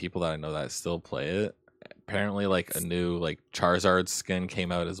amount of people that I know that still play it. Apparently, like a new like Charizard skin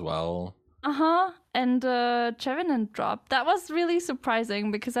came out as well. And Trevenant dropped. That was really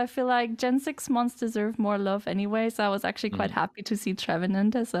surprising because I feel like Gen 6 mons deserve more love anyway. So I was actually quite happy to see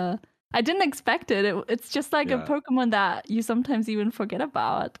Trevenant as a. I didn't expect it. It's just like a Pokemon that you sometimes even forget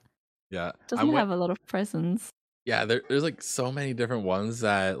about. Yeah, doesn't have a lot of presence. Yeah, there's like so many different ones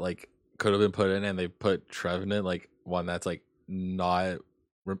that like could have been put in, and they put Trevenant like one that's like not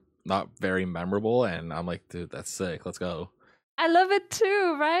very memorable, and I'm like, dude, that's sick. Let's go. I love it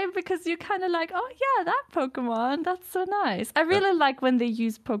too, right? Because you're kind of like, oh yeah, that Pokemon, that's so nice. I really like when they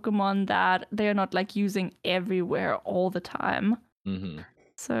use Pokemon that they're not like using everywhere all the time.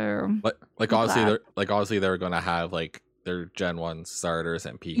 So, obviously they're gonna have like their Gen 1 starters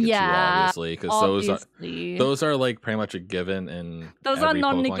and Pikachu, obviously, because those are like pretty much a given in those are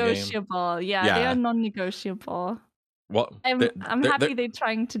non-negotiable. Yeah, they are non-negotiable. Well, I'm happy they're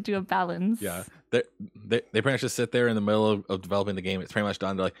trying to do a balance. Yeah, they pretty much just sit there in the middle of developing the game. It's pretty much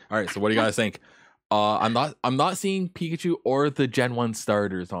done. They're like, all right, so what do you guys think? I'm not seeing Pikachu or the Gen 1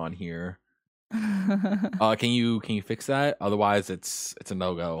 starters on here. Can you fix that? Otherwise, it's a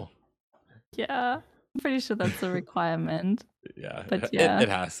no-go. Yeah, I'm pretty sure that's a requirement. Yeah, but it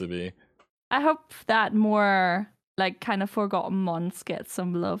has to be. I hope that more like kind of forgotten mons get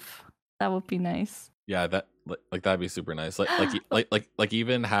some love. That would be nice. Yeah, that'd be super nice. Like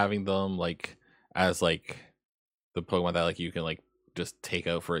even having them like as like the Pokemon that like you can like just take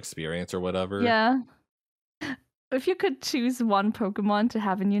out for experience or whatever. Yeah. If you could choose one Pokemon to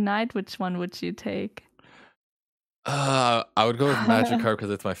have in Unite, which one would you take? I would go with Magikarp because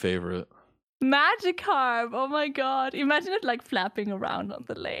it's my favorite. Magikarp! Oh my god! Imagine it like flapping around on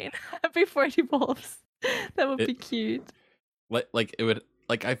the lane before it evolves. That would be cute. Like it would.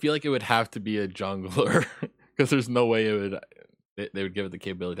 Like I feel like it would have to be a jungler because there's no way they would give it the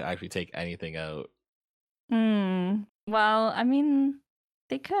capability to actually take anything out. Well, I mean,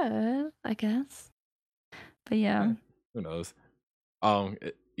 they could, I guess. But yeah. Who knows?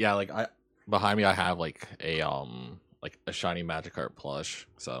 Like behind me I have like a shiny Magikarp plush.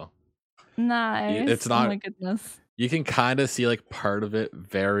 So nice. It's not. Oh my goodness. You can kind of see like part of it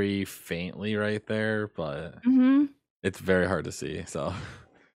very faintly right there, but it's very hard to see. So.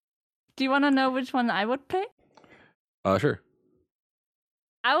 Do you want to know which one I would pick? Sure.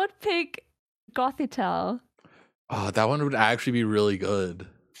 I would pick Gothitelle, Oh, that one would actually be really good.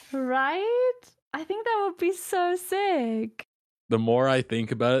 right? I think that would be so sick. The more I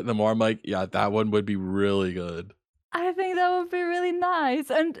think about it, the more I'm like, yeah, that one would be really good. I think that would be really nice.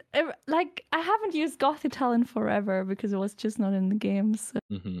 And like, I haven't used Gothitelle in forever because it was just not in the game. So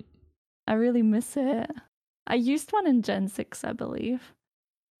I really miss it. I used one in Gen 6, I believe.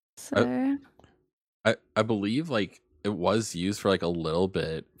 So I believe like it was used for like a little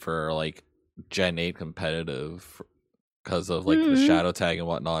bit for like Gen 8 competitive because of like the shadow tag and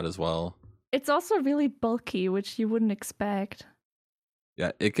whatnot as well. It's also really bulky, which you wouldn't expect.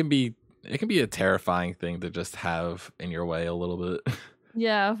 Yeah, it can be a terrifying thing to just have in your way a little bit.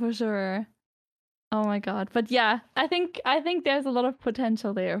 Yeah, for sure. Oh my god. But yeah, I think there's a lot of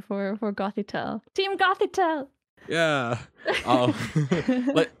potential there for Gothitelle. Team Gothitelle. Yeah.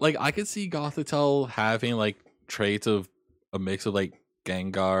 Like I could see Gothitelle having like traits of a mix of like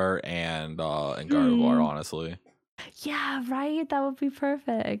Gengar and Gardevoir, honestly. Yeah, right. That would be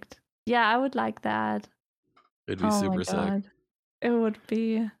perfect. Yeah, I would like that. It'd be super sick. It would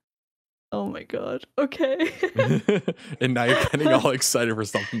be. Oh my god. Okay. And now you're getting all excited for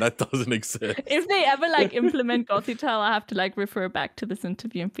something that doesn't exist. If they ever like implement Gothitelle, I have to like refer back to this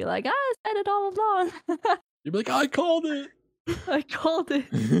interview and be like, I said it all along. You'd be like, I called it. I called it.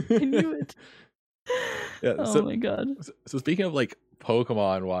 I knew it. Yeah. Oh my god. So speaking of like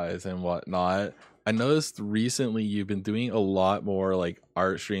Pokemon wise and whatnot, I noticed recently you've been doing a lot more like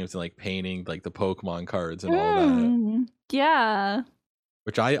art streams and like painting like the Pokemon cards and all that. Yeah.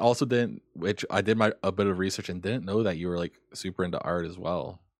 Which I also didn't. Which I did a bit of research and didn't know that you were like super into art as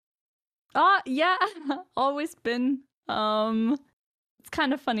well. Yeah, always been. It's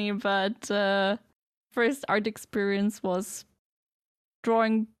kind of funny, but first art experience was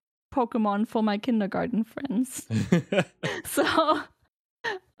drawing Pokemon for my kindergarten friends. So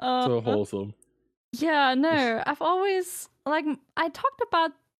wholesome. Yeah, no, I've always like I talked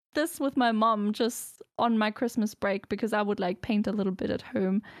about this with my mom just on my Christmas break because I would like paint a little bit at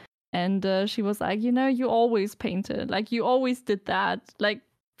home, and she was like, you always painted, like you always did that, like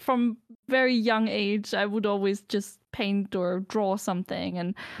from very young age I would always just paint or draw something,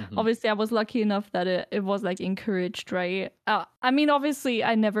 and obviously I was lucky enough that it was like encouraged, right? I mean, obviously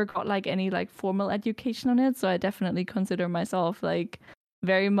I never got like any like formal education on it, so I definitely consider myself like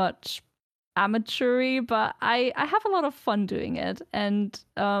very much amateur-y, but I have a lot of fun doing it, and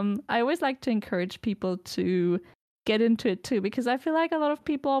I always like to encourage people to get into it too, because I feel like a lot of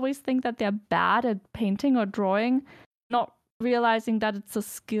people always think that they're bad at painting or drawing, not realizing that it's a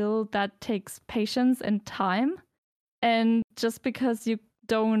skill that takes patience and time, and just because you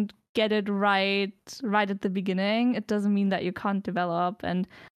don't get it right at the beginning, it doesn't mean that you can't develop. And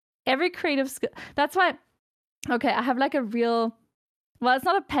every creative skill, that's why, okay, I have like a real, well, it's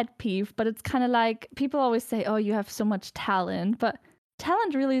not a pet peeve, but it's kind of like people always say, oh, you have so much talent, but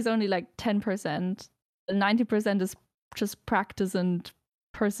talent really is only like 10%. 90% is just practice and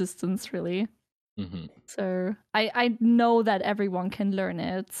persistence, really. So I know that everyone can learn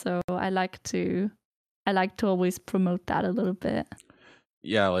it, so I like to always promote that a little bit.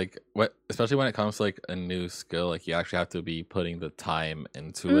 Yeah, like especially when it comes to like a new skill, like you actually have to be putting the time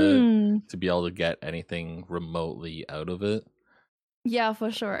into it to be able to get anything remotely out of it. Yeah,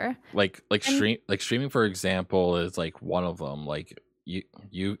 for sure. Like streaming, for example, is like one of them. Like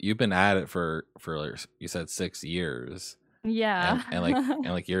you've been at it for like, you said 6 years. Yeah. And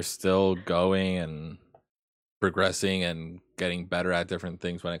like you're still going and progressing and getting better at different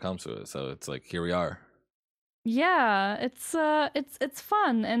things when it comes to it. So it's like, here we are. Yeah, it's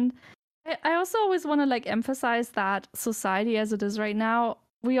fun, and I also always want to like emphasize that society as it is right now,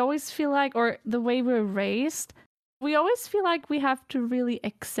 we always feel like, or the way we're raised, we always feel like we have to really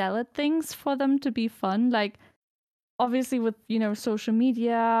excel at things for them to be fun. Like, obviously with, social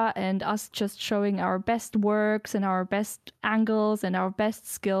media and us just showing our best works and our best angles and our best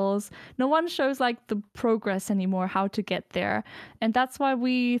skills, no one shows like the progress anymore, how to get there. And that's why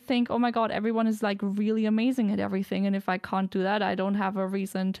we think, oh my god, everyone is like really amazing at everything, and if I can't do that, I don't have a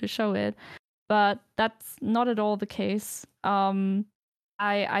reason to show it. But that's not at all the case.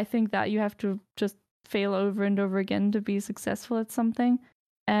 I think that you have to just fail over and over again to be successful at something.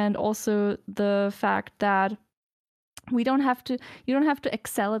 And also the fact that you don't have to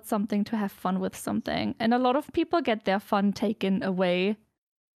excel at something to have fun with something. And a lot of people get their fun taken away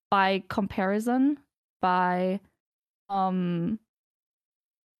by comparison, by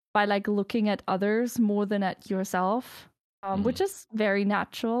like looking at others more than at yourself, which is very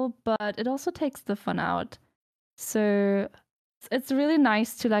natural, but it also takes the fun out. So it's really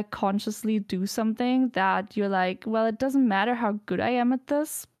nice to like consciously do something that you're like, well, it doesn't matter how good I am at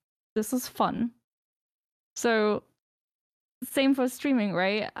this, this is fun. So same for streaming,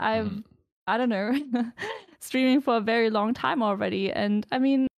 right? I don't know, streaming for a very long time already. And I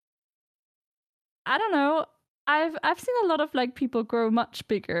mean, I don't know. I've seen a lot of like people grow much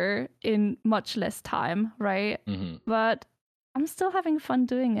bigger in much less time, right? But I'm still having fun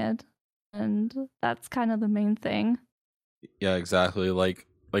doing it. And that's kind of the main thing. Yeah, exactly. Like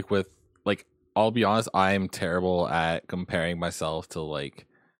with like I'll be honest, I'm terrible at comparing myself to like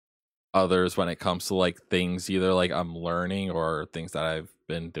others when it comes to like things either like I'm learning or things that I've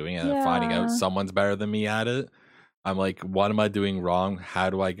been doing and finding out Yeah. someone's better than me at it. I'm like, what am I doing wrong? How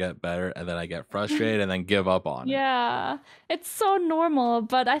do I get better? And then I get frustrated and then give up on it. Yeah, it's so normal,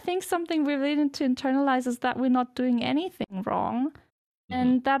 but I think something we really need to internalize is that we're not doing anything wrong.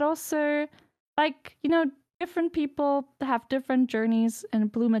 And that also, like, you know, different people have different journeys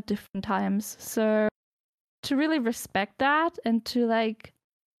and bloom at different times. So to really respect that and to like,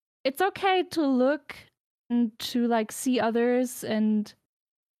 it's okay to look and to like see others. And,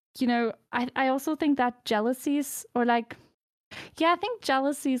 you know, I also think that jealousies or like, yeah, I think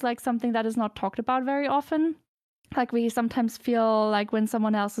jealousy is like something that is not talked about very often. Like we sometimes feel like when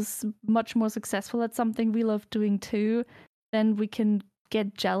someone else is much more successful at something we love doing too, then we can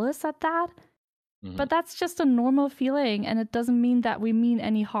get jealous at that. But that's just a normal feeling, and it doesn't mean that we mean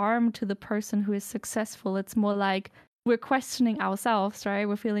any harm to the person who is successful. It's more like we're questioning ourselves, right?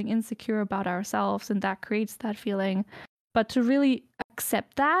 We're feeling insecure about ourselves, and that creates that feeling. But to really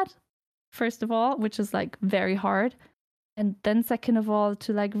accept that, first of all, which is like very hard, and then second of all,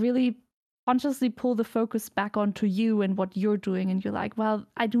 to like really consciously pull the focus back onto you and what you're doing, and you're like, well,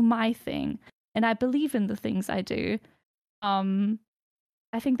 I do my thing, and I believe in the things I do.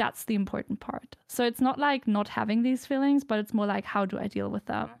 I think that's the important part. So it's not like not having these feelings, but it's more like how do I deal with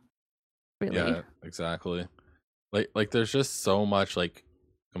them? Really. Yeah, exactly. Like there's just so much like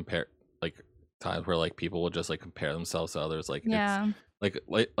compare like times where like people will just like compare themselves to others. Like Yeah. it's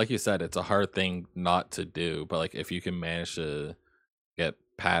like you said, it's a hard thing not to do, but like if you can manage to get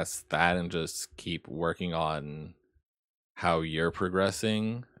past that and just keep working on how you're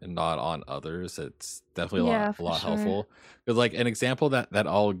progressing and not on others, it's definitely Yeah, a for lot sure. helpful. Because like an example that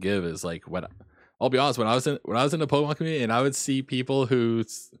I'll give is like when I'll be honest, when I was in the Pokemon community and I would see people who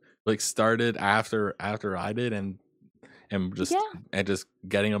like started after I did and just Yeah. and just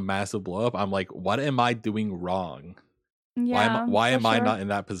getting a massive blow up, I'm like, what am I doing wrong? Yeah, Why for am I sure. not in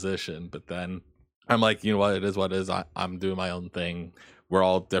that position? But then I'm like, you know what, it is what it is. I'm doing my own thing. We're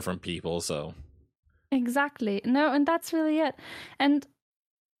all different people, so Exactly. No, and that's really it. And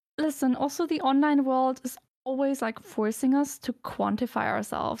listen, also the online world is always like forcing us to quantify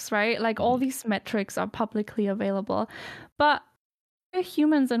ourselves, right? Like all these metrics are publicly available. But we're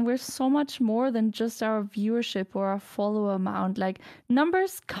humans and we're so much more than just our viewership or our follower amount. Like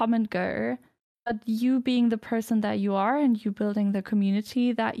numbers come and go, but you being the person that you are and you building the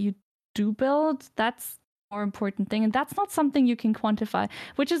community that you do build, that's the more important thing. And that's not something you can quantify,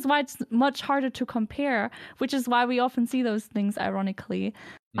 which is why it's much harder to compare, which is why we often see those things ironically.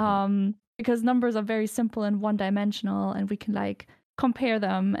 Because numbers are very simple and one dimensional and we can like compare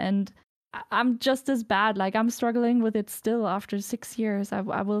them, and I'm just as bad. Like I'm struggling with it still after 6 years. I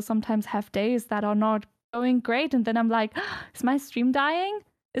will sometimes have days that are not going great, and then I'm like, is my stream dying?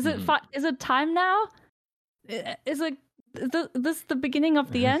 Is it is it time now? Is it this the beginning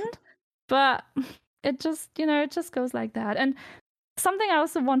of the end? But it just it just goes like that. And something I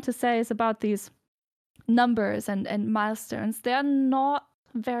also want to say is about these numbers and milestones. They're not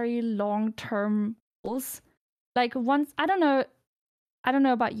very long term goals. Like once I don't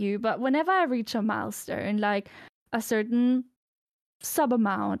know about you, but whenever I reach a milestone, like a certain sub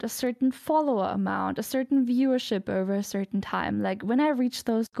amount, a certain follower amount, a certain viewership over a certain time, like when I reach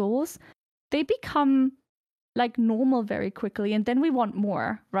those goals, they become like normal very quickly. And then we want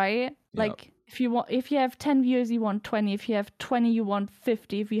more, right? Like if you have 10 views, you want 20. If you have 20, you want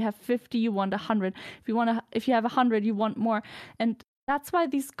 50. If you have 50, you want 100. If you have 100, you want more. And that's why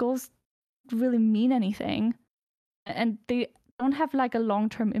these goals really mean anything. And they don't have like a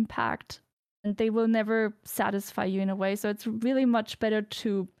long-term impact, and they will never satisfy you in a way. So it's really much better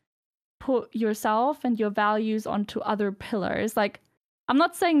to put yourself and your values onto other pillars. Like I'm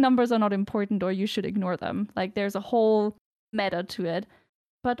not saying numbers are not important or you should ignore them. Like there's a whole meta to it,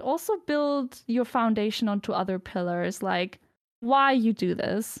 but also build your foundation onto other pillars, like why you do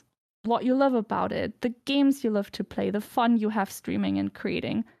this, what you love about it, the games you love to play, the fun you have streaming and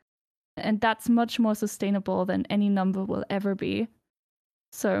creating. And that's much more sustainable than any number will ever be.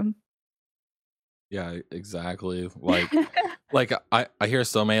 So yeah, exactly. Like I hear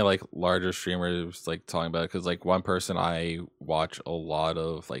so many like larger streamers like talking about it, because like one person I watch a lot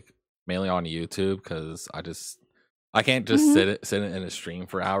of like mainly on YouTube because I can't just Mhm. sit in a stream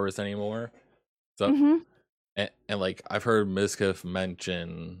for hours anymore. So Mhm. and like I've heard Miskiff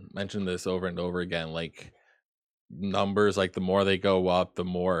mention this over and over again. Like numbers, like the more they go up, the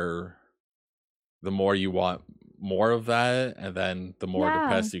more you want more of that, and then the more Yeah.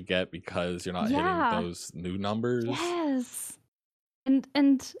 depressed you get because you're not hitting Yeah. those new numbers. Yes. And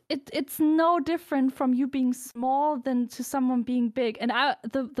it's no different from you being small than to someone being big. And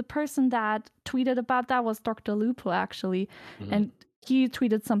the person that tweeted about that was Dr. Lupo actually, Mhm. and he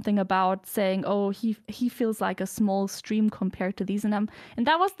tweeted something about saying, "Oh, he feels like a small stream compared to these." And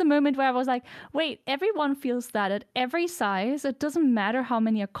that was the moment where I was like, "Wait, everyone feels that at every size. It doesn't matter how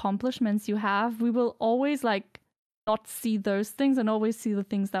many accomplishments you have. We will always like not see those things and always see the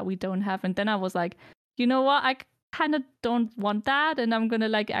things that we don't have." And then I was like, "You know what? I kind of don't want that, and I'm gonna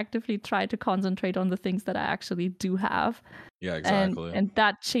like actively try to concentrate on the things that I actually do have." Yeah, and exactly. and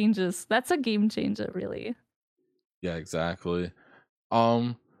that changes. That's a game changer, really. Yeah, exactly.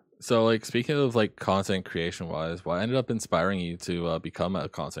 Um, so like speaking of like content creation wise, what ended up inspiring you to become a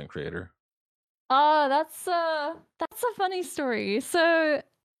content creator? Oh, that's a funny story. So,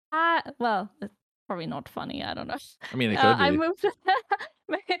 well, it's probably not funny. I don't know. I mean, it could I be. moved.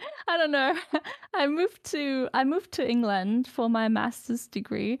 I don't know. I moved to England for my master's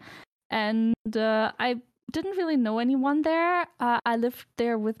degree, and I didn't really know anyone there. I lived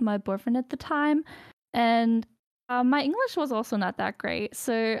there with my boyfriend at the time, and my English was also not that great.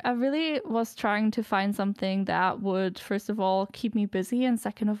 So I really was trying to find something that would, first of all, keep me busy, and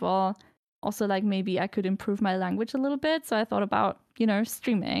second of all, also like maybe I could improve my language a little bit. So I thought about,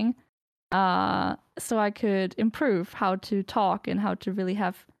 streaming, so I could improve how to talk and how to really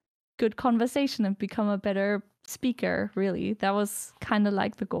have good conversation and become a better speaker, really. That was kind of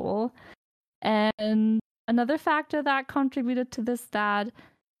like the goal. And another factor that contributed to this dad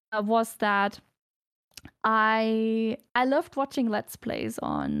was that I loved watching Let's Plays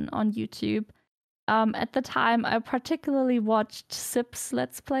on YouTube. At the time, I particularly watched Sips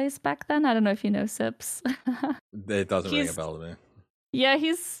Let's Plays back then. I don't know if you know Sips. It doesn't ring a he's bell to me. Yeah,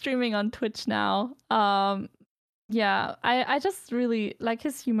 he's streaming on Twitch now. Yeah, I just really like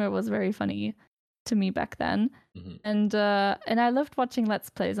his humor was very funny to me back then, Hmm. and I loved watching Let's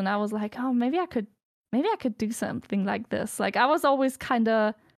Plays, and I was like, oh, maybe I could do something like this. Like I was always kind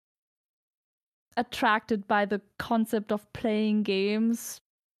of attracted by the concept of playing games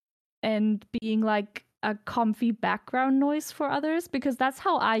and being like a comfy background noise for others, because that's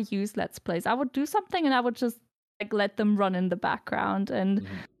how I use Let's Plays. I would do something and I would just like let them run in the background, and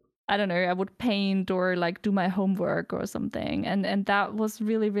Hmm. I don't know, I would paint or like do my homework or something. And that was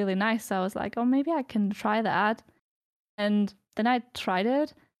really, really nice. I was like, oh, maybe I can try that. And then I tried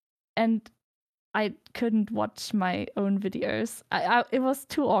it, and I couldn't watch my own videos. It was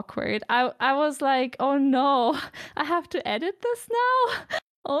too awkward. I was like, oh no, I have to edit this now.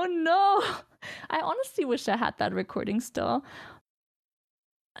 Oh no. I honestly wish I had that recording still.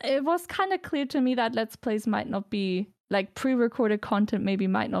 It was kind of clear to me that Let's Plays might not be like pre-recorded content, maybe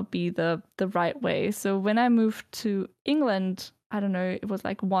might not be the right way. So when I moved to England, I don't know, it was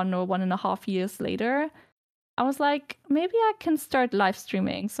like 1 or 1.5 years later, I was like, maybe I can start live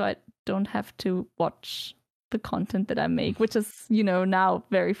streaming so I don't have to watch the content that I make, which is, now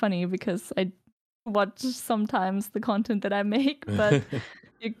very funny because I watch sometimes the content that I make, but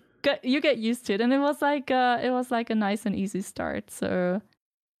you get used to it. And it was like a nice and easy start. So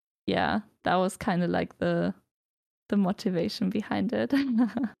yeah, that was kind of like the motivation behind it.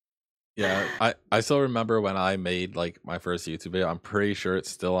 Yeah, I still remember when I made like my first YouTube video. I'm pretty sure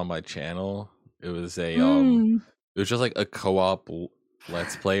it's still on my channel. It was Mm. it was just like a co-op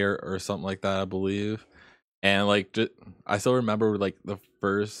let's player or something like that, I believe. And like I still remember like the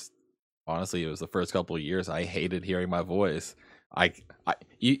first, honestly, it was the first couple of years I hated hearing my voice. I,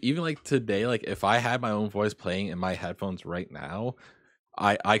 even like today, like if I had my own voice playing in my headphones right now,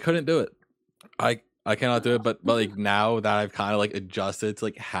 I couldn't do it. I cannot do it, but like now that I've kind of like adjusted to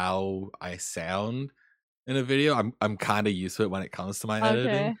like how I sound in a video, I'm kind of used to it when it comes to my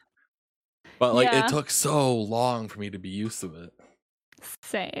editing. Okay. But like it Yeah, took so long for me to be used to it.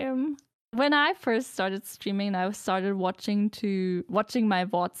 same. When I first started streaming, I started watching my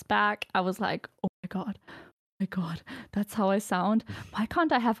VODs back. I was like, oh my god, that's how I sound. Why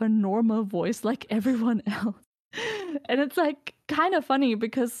can't I have a normal voice like everyone else? And it's like kind of funny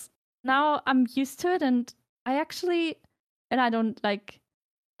because now I'm used to it, and I actually, and I don't like,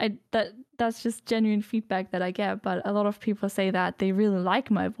 that's just genuine feedback that I get, but a lot of people say that they really like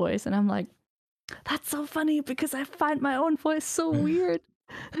my voice, and I'm like, that's so funny because I find my own voice so weird.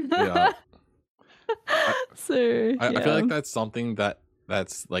 Yeah. I, So I feel yeah. like that's something that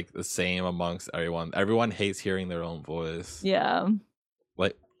that's like the same amongst everyone. Everyone hates hearing their own voice. Yeah.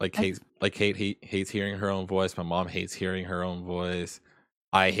 Kate hates hearing her own voice. My mom hates hearing her own voice.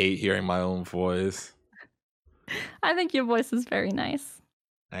 I hate hearing my own voice. I think your voice is very nice.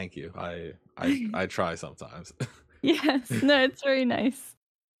 Thank you. I try sometimes. Yes, no, it's very nice.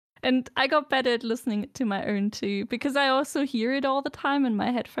 And I got better at listening to my own too, because I also hear it all the time in my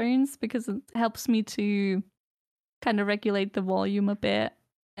headphones, because it helps me to kind of regulate the volume a bit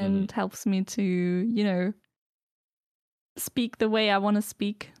and helps me to, you know, speak the way I want to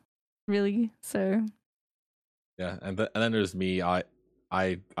speak, really. So yeah, and then there's me. I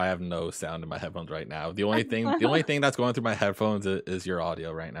have no sound in my headphones right now. The only thing that's going through my headphones is your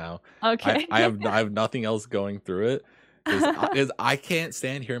audio right now. Okay. I have nothing else going through it because I can't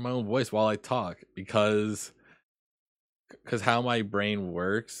stand hearing my own voice while I talk because how my brain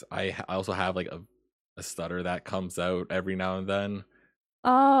works. I also have like a stutter that comes out every now and then.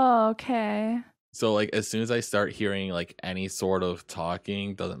 Oh, okay. So like as soon as I start hearing like any sort of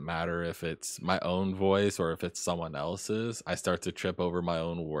talking, doesn't matter if it's my own voice or if it's someone else's, I start to trip over my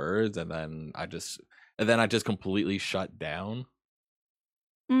own words and then I just completely shut down.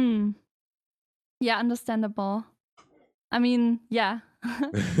 Yeah, understandable. I mean, yeah.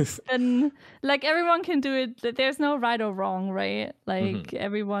 And like everyone can do it. There's no right or wrong, right? Like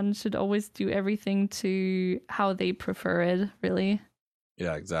everyone should always do everything to how they prefer it, really.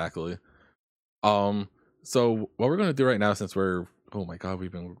 Yeah, exactly. So what we're gonna do right now, since we're oh my god,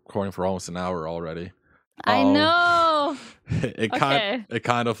 we've been recording for almost an hour already. I know. It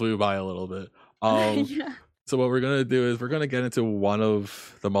kind of flew by a little bit. Yeah. So what we're gonna do is we're gonna get into one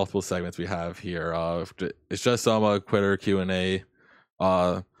of the multiple segments we have here. It's just some Twitter Q&A.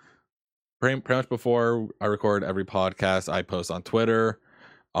 Pretty much before I record every podcast, I post on Twitter,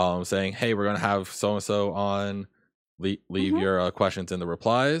 saying, "Hey, we're gonna have so and so on. Leave your questions in the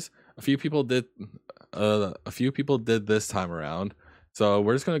replies." A few people did this time around, so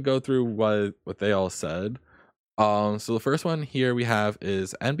we're just gonna go through what they all said. So the first one here we have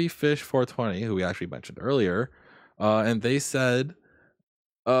is NBFish420, who we actually mentioned earlier, and they said,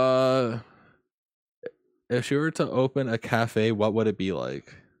 if she were to open a cafe, what would it be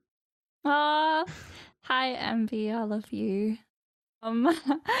like? Hi MB, I love you.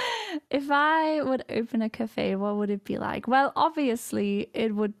 If I would open a cafe, what would it be like? Well, obviously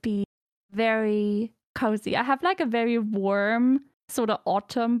it would be very cozy. I have like a very warm sort of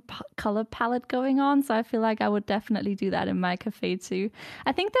autumn color palette going on, so I feel like I would definitely do that in my cafe too.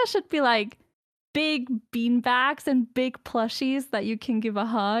 I think there should be like big bean bags and big plushies that you can give a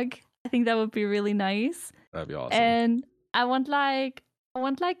hug. I think that would be really nice. That'd be awesome. And I want like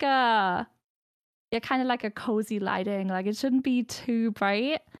a kind of like a cozy lighting. Like it shouldn't be too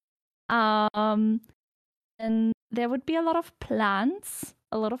bright. And there would be a lot of plants.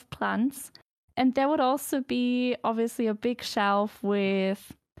 And there would also be obviously a big shelf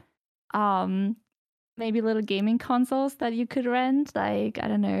with maybe little gaming consoles that you could rent. Like, I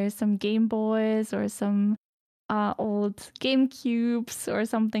don't know, some Game Boys or some old Game Cubes or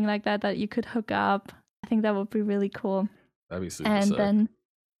something like that you could hook up. I think that would be really cool. That'd be super sick. Then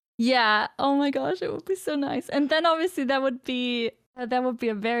yeah, oh my gosh, it would be so nice. And then obviously that would be a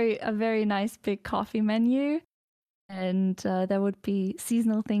very nice big coffee menu, and there would be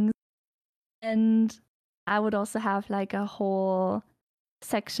seasonal things, and I would also have like a whole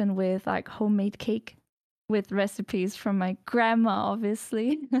section with like homemade cake with recipes from my grandma,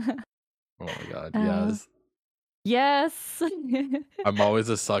 obviously. Oh my god, yes. I'm always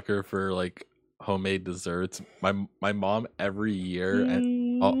a sucker for like homemade desserts. My mom every year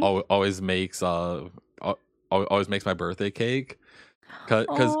and always makes my birthday cake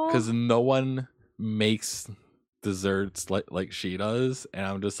because no one makes desserts like she does, and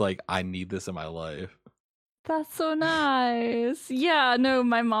I'm just like, I need this in my life. That's so nice. Yeah, no,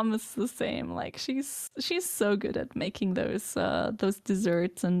 my mom is the same. Like she's so good at making those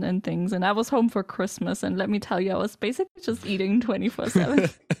desserts and things. And I was home for Christmas, and let me tell you, I was basically just eating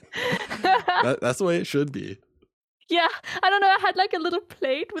 24/7. That's the way it should be. Yeah, I don't know. I had like a little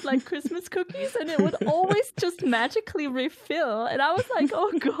plate with like Christmas cookies, and it would always just magically refill. And I was like,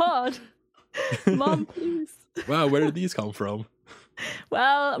 oh god, Mom, please. Wow, where did these come from?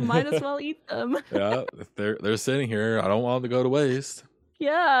 Well, might as well eat them. Yeah, they're sitting here. I don't want them to go to waste.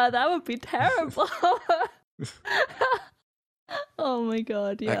 Yeah, that would be terrible. Oh my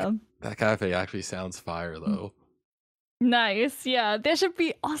god, yeah. That cafe actually sounds fire though. Nice, yeah. There should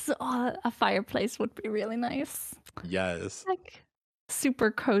be also a fireplace would be really nice. Yes. Like super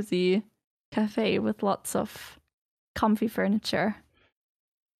cozy cafe with lots of comfy furniture.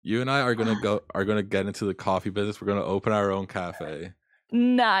 You and I are gonna get into the coffee business. We're gonna open our own cafe.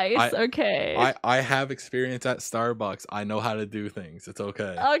 Nice. I Okay. I have experience at Starbucks. I know how to do things. It's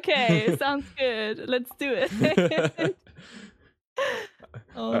okay. Okay. Sounds good. Let's do it.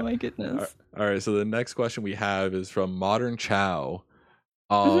 Oh Uh, my goodness. all right, so the next question we have is from Modern Chow.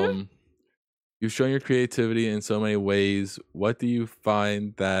 Hmm. You've shown your creativity in so many ways. What do you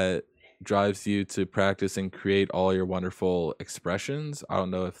find that drives you to practice and create all your wonderful expressions? I don't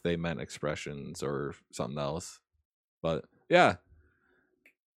know if they meant expressions or something else, but yeah.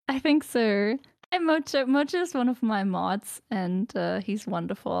 I think so. And Mocho. Mocho is one of my mods, and he's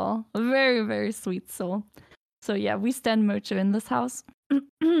wonderful. A very, very sweet soul. So yeah, we stand Mocho in this house.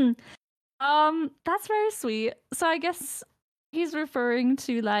 That's very sweet. So I guess he's referring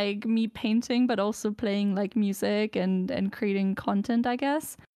to like me painting, but also playing like music and creating content, I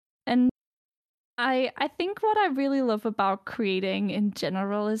guess. And I think what I really love about creating in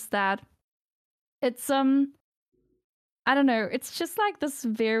general is that it's I don't know, it's just like this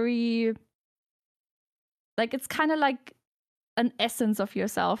very like it's kind of like an essence of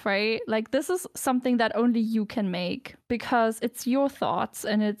yourself, right? Like this is something that only you can make because it's your thoughts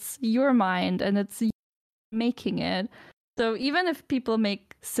and it's your mind and it's you making it. So even if people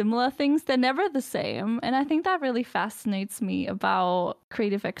make similar things, they're never the same. And I think that really fascinates me about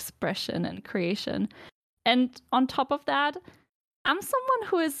creative expression and creation. And on top of that, I'm someone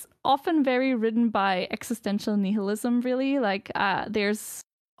who is often very ridden by existential nihilism, really. Like, there's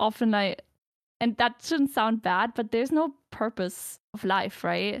often like, and that shouldn't sound bad, but there's no purpose of life,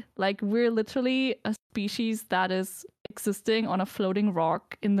 right? Like, we're literally a species that is existing on a floating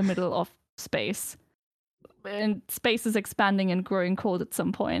rock in the middle of space. And space is expanding and growing cold at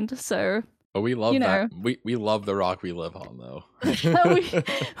some point. So, But we love you that. know. We love the rock we live on, though.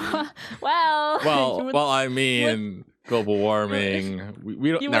 Well, well, I mean, global warming.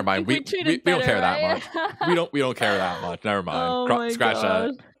 We don't. Never mind. We don't care that much. We don't care that much. Never mind. Oh my Scratch gosh.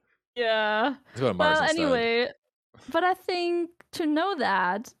 that. Yeah. Let's go to Mars instead. Anyway, but I think to know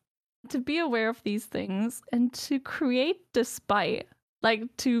that, to be aware of these things, and to create despite, like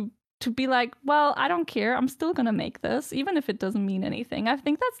to be like, well, I don't care. I'm still gonna make this, even if it doesn't mean anything. I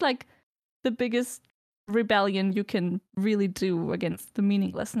think that's like the biggest rebellion you can really do against the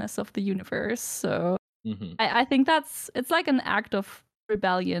meaninglessness of the universe. So I think it's like an act of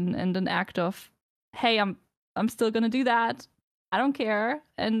rebellion and an act of, hey, I'm still gonna do that. I don't care.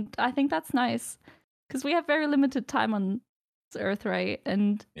 And I think that's nice. Because we have very limited time on this earth, right?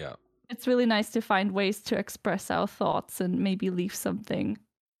 And yeah, it's really nice to find ways to express our thoughts and maybe leave something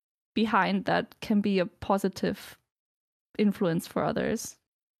behind that can be a positive influence for others.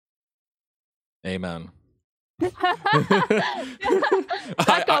 Amen. That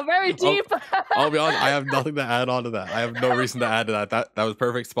got very deep. I'll be honest, I have nothing to add on to that. I have no reason to add to that. That was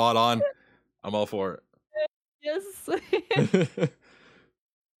perfect, spot on. I'm all for it. Yes.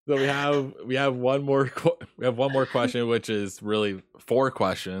 So we have one more question, which is really 4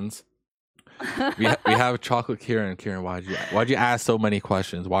 questions. We have Chocolate Kieran. Kieran, why'd you ask so many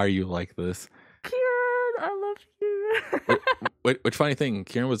questions? Why are you like this? Kieran, I love you. Which funny thing,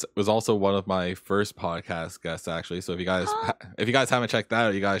 Kieran was also one of my first podcast guests, actually. So if you guys haven't checked that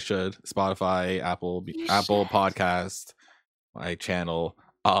out, you guys should. Spotify, Apple Podcast, my channel.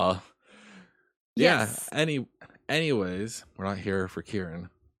 Yes. Yeah. Anyways, we're not here for Kieran.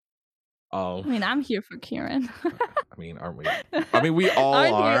 I mean, I'm here for Kieran. I mean, aren't we? I mean, we all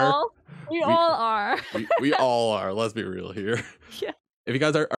are. We all are. we all are. Let's be real here. Yeah. If you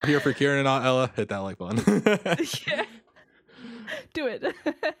guys are here for Kieran and not Ella, hit that like button. Yeah. Do it.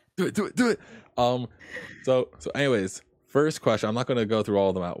 Do it. So anyways, first question. I'm not going to go through all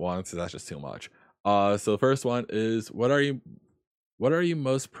of them at once because that's just too much. So the first one is, what are you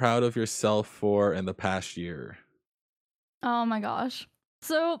most proud of yourself for in the past year? Oh my gosh.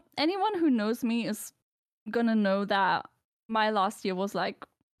 So anyone who knows me is gonna know that my last year was like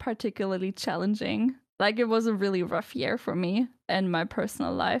particularly challenging. Like it was a really rough year for me and my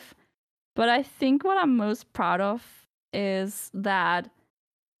personal life. But I think what I'm most proud of is that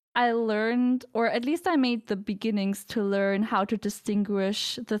I learned, or at least I made the beginnings to learn how to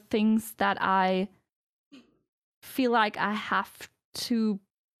distinguish the things that I feel like I have to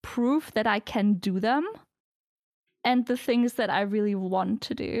prove that I can do them and the things that I really want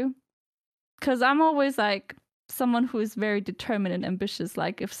to do. Because I'm always like someone who is very determined and ambitious.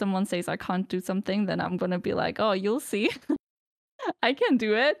 Like if someone says I can't do something, then I'm going to be like, oh, you'll see. I can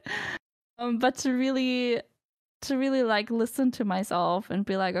do it. But to really like listen to myself and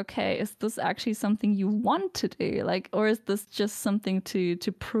be like, okay, is this actually something you want to do? Like, or is this just something to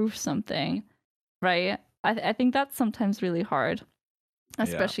prove something? Right? I think that's sometimes really hard,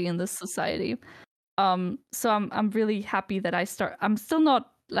 especially in this society. So I'm really happy that I'm still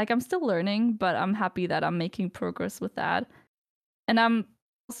not like, I'm still learning, but I'm happy that I'm making progress with that. And I'm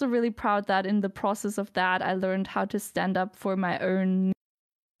also really proud that in the process of that, I learned how to stand up for my own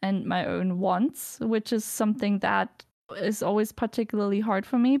and my own wants, which is something that is always particularly hard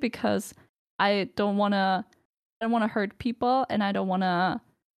for me because I don't want to hurt people and I don't want to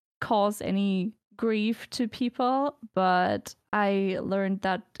cause any grief to people, but I learned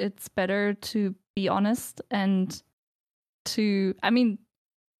that it's better to be honest and I mean,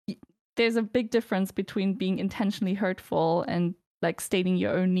 there's a big difference between being intentionally hurtful and like stating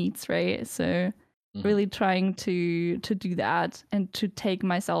your own needs, right? So really trying to do that and to take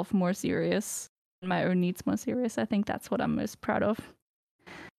myself more serious, my own needs more serious. I think that's what I'm most proud of.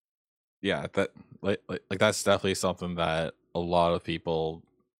 Yeah, that like that's definitely something that a lot of people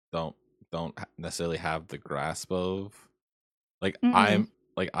don't necessarily have the grasp of. Like Mm-mm.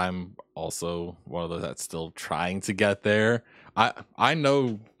 I'm also one of those that's still trying to get there. I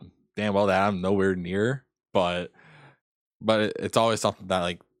know damn well that I'm nowhere near, but it's always something that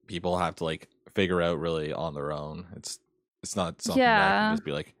like people have to like figure out really on their own. It's not something that I can Yeah. just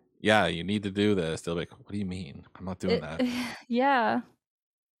be like, yeah, you need to do this. They'll be like, what do you mean? I'm not doing that. Yeah.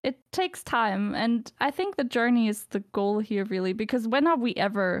 It takes time, and I think the journey is the goal here, really, because when are we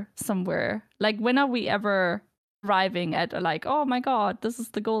ever somewhere? Like, when are we ever arriving at, like, oh my God, this is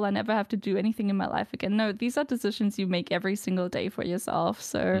the goal, I never have to do anything in my life again? No, these are decisions you make every single day for yourself.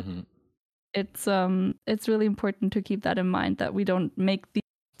 So Mm-hmm. it's really important to keep that in mind, that we don't make these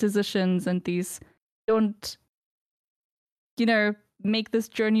decisions and don't, make this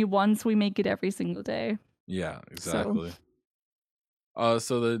journey once, we make it every single day. Yeah, So exactly.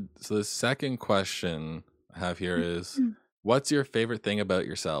 So the second question I have here is, what's your favorite thing about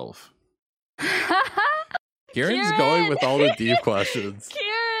yourself? Kieran's going Kieran! with all the deep questions.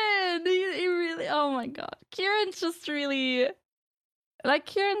 Kieran! He really, oh my God. Kieran's just really, like,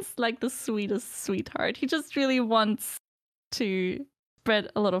 Kieran's like the sweetest sweetheart. He just really wants to spread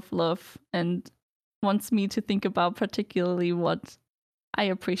a lot of love and wants me to think about particularly what I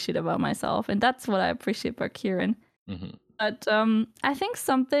appreciate about myself. And that's what I appreciate about Kieran. Mm-hmm. But I think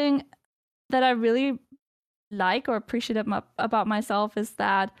something that I really like or appreciate about myself is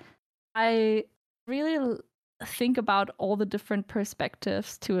that I really think about all the different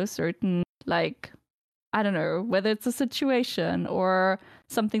perspectives to a certain, like, I don't know, whether it's a situation or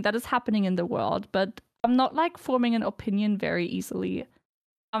something that is happening in the world, but I'm not like forming an opinion very easily.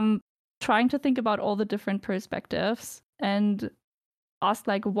 I'm trying to think about all the different perspectives and ask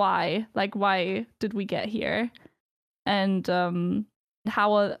why did we get here? And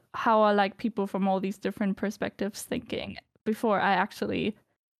how are like people from all these different perspectives thinking before I actually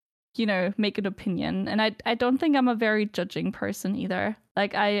make an opinion. And I don't think I'm a very judging person either.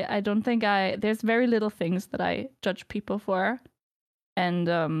 Like I don't think there's very little things that I judge people for.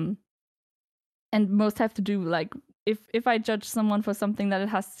 And most have to do like if I judge someone for something, that it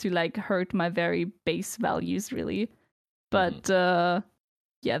has to like hurt my very base values really. But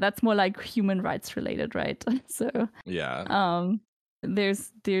yeah, that's more like human rights related, right? So Yeah.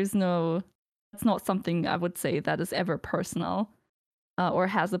 there's no, that's not something I would say that is ever personal or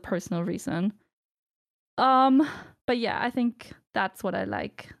has a personal reason. But yeah, I think that's what I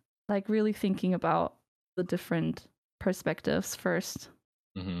like really thinking about the different perspectives first.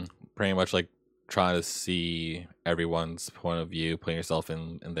 Mm-hmm. Pretty much like trying to see everyone's point of view, putting yourself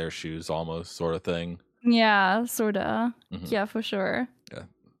in their shoes, almost sort of thing. Yeah, sorta. Mm-hmm. Yeah, for sure. Yeah.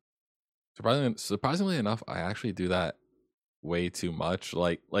 Surprisingly enough, I actually do that way too much.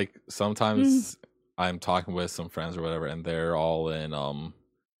 Like sometimes I'm talking with some friends or whatever, and they're all in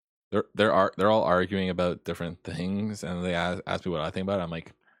they're all arguing about different things, and they ask me what I think about it. I'm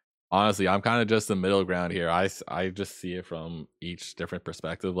like, honestly, I'm kind of just the middle ground here. I just see it from each different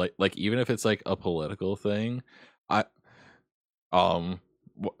perspective. Like even if it's like a political thing, I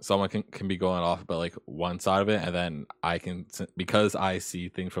someone can be going off about like one side of it, and then I can, because I see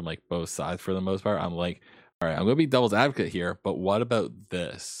things from like both sides for the most part, I'm like, all right, I'm gonna be devil's advocate here, but what about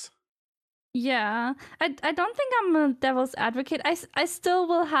this? Yeah, I don't think I'm a devil's advocate. I still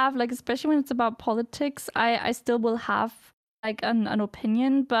will have, like, especially when it's about politics, I still will have like an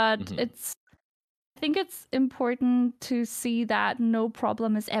opinion, but Mhm. I think it's important to see that no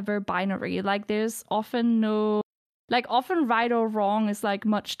problem is ever binary. Like there's often often right or wrong is like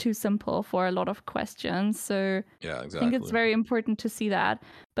much too simple for a lot of questions. So Yeah, I think it's exactly. very important to see that.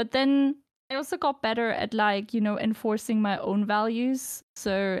 But then I also got better at like, enforcing my own values.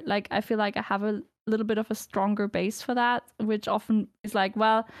 So like I feel like I have a little bit of a stronger base for that, which often is like,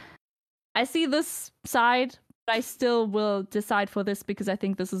 well, I see this side, but I still will decide for this because I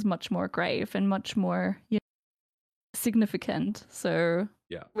think this is much more grave and much more significant. So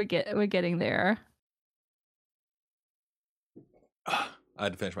Yeah. we're getting there. I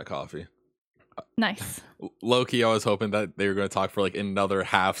had to finish my coffee. Nice. Low-key, I was hoping that they were going to talk for like another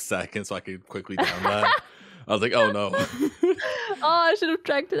half second so I could quickly down that. I was like, oh no. Oh, I should have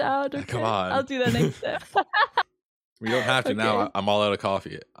dragged it out. Okay. Come on. I'll do that next time. We don't have to now. I'm all out of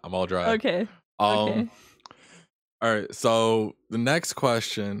coffee. I'm all dry. Okay. Okay. All right. So the next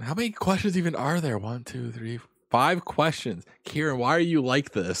question. How many questions even are there? 1, 2, 3, 5 questions. Kieran, why are you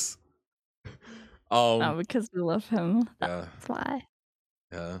like this? Because we love him. Yeah. That's why.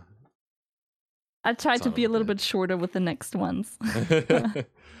 Yeah. I tried to be a little bit shorter with the next ones.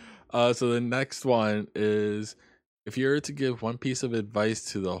 So the next one is, if you were to give one piece of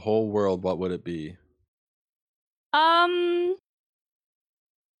advice to the whole world, what would it be?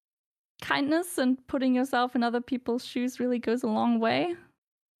 Kindness and putting yourself in other people's shoes really goes a long way.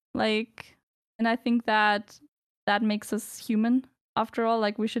 And I think that makes us human. After all,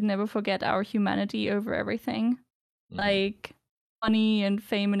 we should never forget our humanity over everything. Mm-hmm. Money and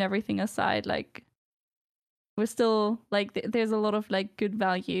fame and everything aside, we're still there's a lot of good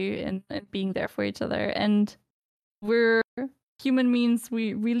value in being there for each other, and we're human means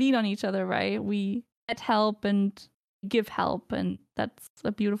we lean on each other, right? We get help and give help, and that's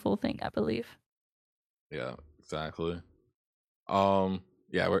a beautiful thing, I believe. Yeah, exactly.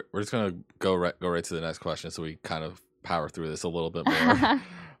 Yeah, we're just gonna go right to the next question so we kind of power through this a little bit more.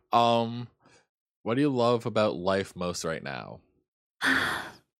 What do you love about life most right now?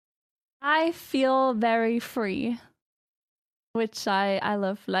 I feel very free, which I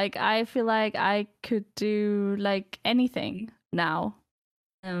love. I feel like I could do anything now.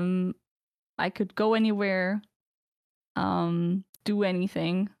 I could go anywhere, do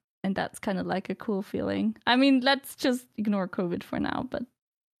anything, and that's kind of a cool feeling. I mean, let's just ignore COVID for now, but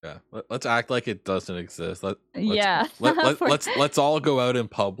yeah, let's act like it doesn't exist. Let's all go out in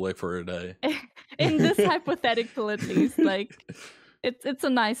public for a day. In this hypothetical, at least, it's a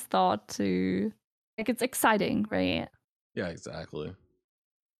nice thought to it's exciting, right? Yeah, exactly.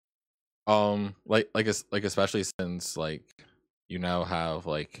 Especially since you now have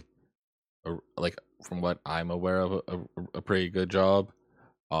from what I'm aware of a pretty good job,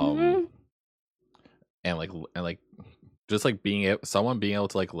 mm-hmm. and just someone being able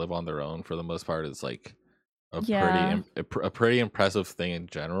to live on their own for the most part is a pretty impressive thing in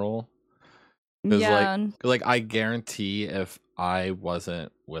general. Because I guarantee if I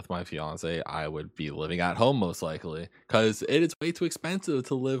wasn't with my fiance, I would be living at home most likely, because it is way too expensive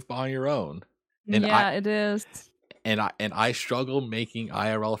to live on your own. And it is. And I struggle making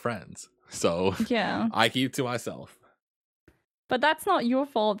IRL friends, so I keep to myself. But that's not your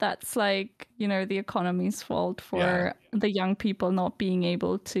fault. That's the economy's fault for the young people not being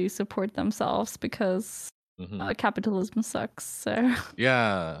able to support themselves because capitalism sucks. So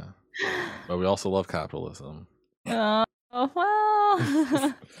yeah. But we also love capitalism. Well.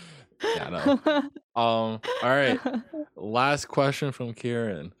 Yeah, no. All right. Last question from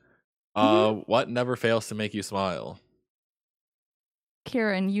Kieran. What never fails to make you smile?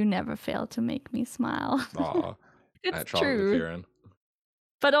 Kieran, you never fail to make me smile. Aw, it's true. Kieran.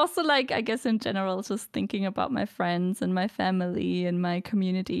 But also, I guess in general, just thinking about my friends and my family and my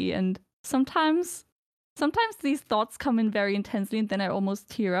community, and sometimes these thoughts come in very intensely and then I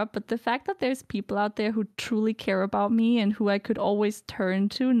almost tear up. But the fact that there's people out there who truly care about me and who I could always turn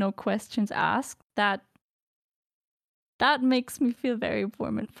to, no questions asked, that makes me feel very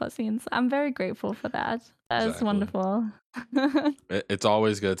warm and fuzzy. And I'm very grateful for that. That is wonderful. It's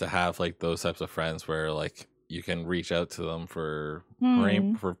always good to have those types of friends where you can reach out to them for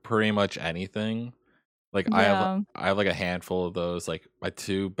pretty much anything. I have a handful of those. My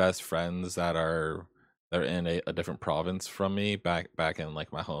 2 best friends they're in a different province from me back in my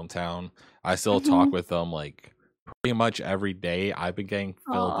hometown. I still talk with them pretty much every day. I've been getting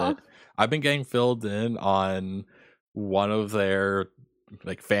filled in on one of their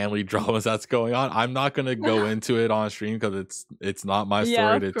family dramas that's going on. I'm not gonna go into it on stream because it's not my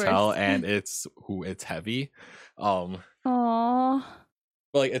story to tell, and it's heavy. Aww.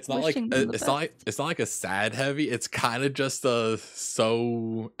 But it's not it's not a sad heavy. It's kind of just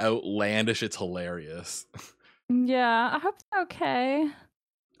so outlandish. It's hilarious. Yeah, I hope they're okay.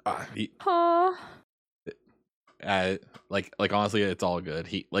 Honestly, it's all good.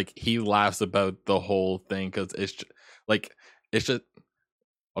 He laughs about the whole thing because it's just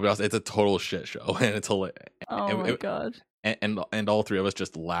I'll be honest, it's a total shit show, and it's hilarious. Oh my god. And all 3 of us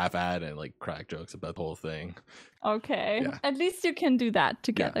just laugh at and crack jokes about the whole thing. Okay. Yeah. At least you can do that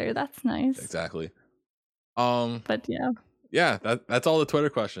together. Yeah. That's nice. Exactly. But yeah. Yeah, that's all the Twitter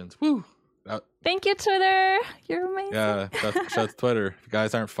questions. Woo. Thank you, Twitter. You're amazing. Yeah, shout out to Twitter. If you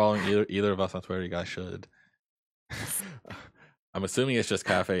guys aren't following either of us on Twitter, you guys should. I'm assuming it's just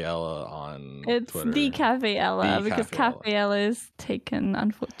CafeEla on Twitter. It's the CafeEla because CafeEla is taken,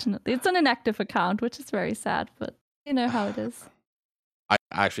 unfortunately. It's an inactive account, which is very sad, but you know how it is.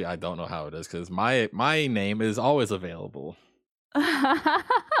 I don't know how it is because my name is always available.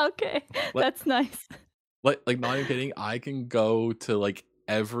 Okay, that's nice. Like not even kidding. I can go to like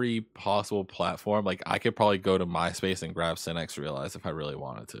every possible platform. Like I could probably go to MySpace and grab Synex Realize if I really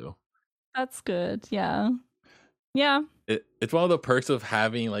wanted to. That's good. Yeah. Yeah. It's one of the perks of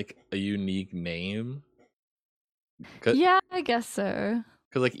having like a unique name. Yeah, I guess so.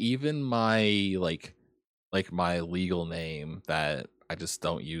 Because like even my like my legal name that I just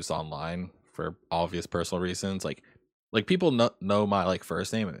don't use online for obvious personal reasons. Like people know my like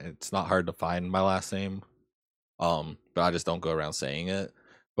first name. It's not hard to find my last name. But I just don't go around saying it.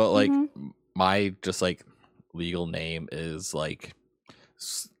 But like my just like legal name is like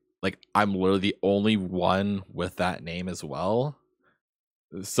I'm literally the only one with that name as well.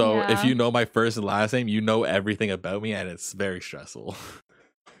 So if you know my first and last name, you know everything about me, and it's very stressful.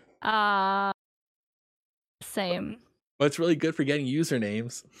 Same. But it's really good for getting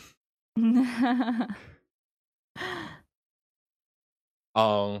usernames.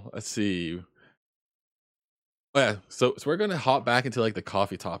 Let's see. Oh yeah, so we're gonna hop back into like the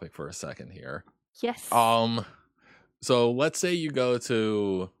coffee topic for a second here. Yes. So let's say you go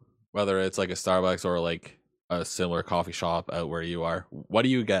to whether it's like a Starbucks or like a similar coffee shop out where you are. What do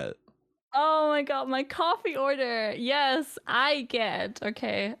you get? Oh my god, my coffee order. Yes, I get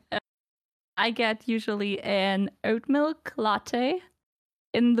usually an oat milk latte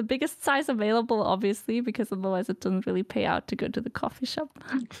in the biggest size available, obviously, because otherwise it doesn't really pay out to go to the coffee shop.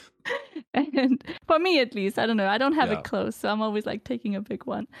 And for me, at least, I don't know. I don't have it close, so I'm always like taking a big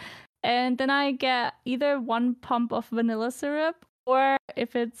one. And then I get either 1 pump of vanilla syrup, or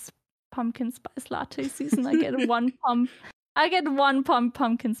if it's pumpkin spice latte season, I get 1 pump. I get 1 pump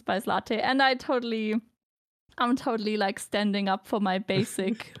pumpkin spice latte, and I'm totally like standing up for my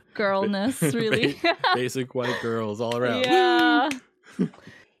basic girlness, really. Basic white girls all around. Yeah.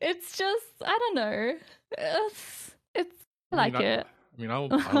 It's just, I don't know. I like it. I mean, I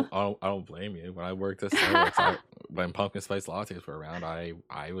don't blame you. When I worked at Starbucks, when pumpkin spice lattes were around,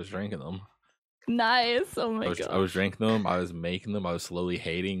 I was drinking them. Nice. Oh my god. I was drinking them. I was making them. I was slowly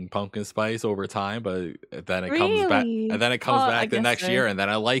hating pumpkin spice over time, but then it comes back, and then it comes back the next year, and then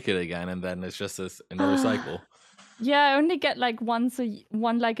I like it again, and then it's just another cycle. Yeah, I only get like one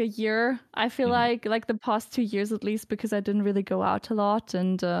a year. I feel like the past 2 years at least, because I didn't really go out a lot,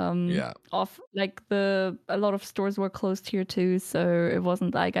 and a lot of stores were closed here too, so it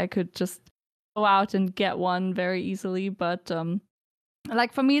wasn't like I could just go out and get one very easily. But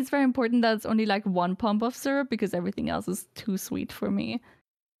like for me, it's very important that it's only like 1 pump of syrup because everything else is too sweet for me.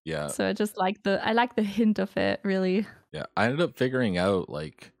 Yeah. So I just like the hint of it, really. Yeah, I ended up figuring out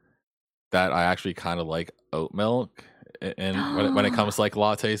like that I actually kind of like oat milk, and when it comes to like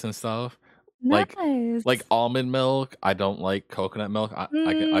lattes and stuff. Nice. Like almond milk, I don't like coconut milk.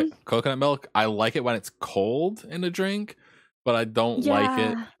 Coconut milk, I like it when it's cold in a drink, but I don't like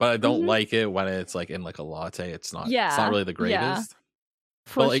it. But I don't like it when it's like in like a latte. It's not really the greatest.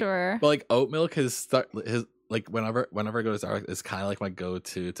 For sure. But like oat milk his like whenever I go to Starbucks, it's kind of like my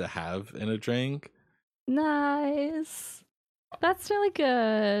go-to to have in a drink. Nice. That's really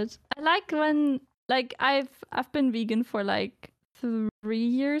good. I like when like I've been vegan for like 3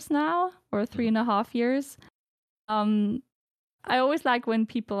 years now, or 3.5 years. I always like when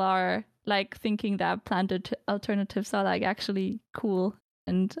people are like thinking that plant alternatives are like actually cool,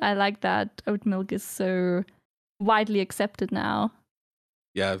 and I like that oat milk is so widely accepted now.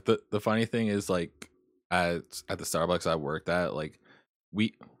 Yeah, the funny thing is like at the Starbucks I worked at, like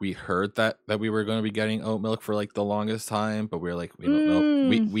we heard that we were going to be getting oat milk for like the longest time, but we were like, we don't know,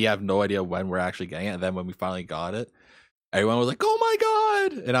 we have no idea when we're actually getting it. And then when we finally got it, everyone was like, oh my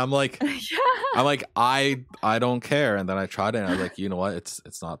god. And I'm like, I don't care. And then I tried it and I was like, you know what,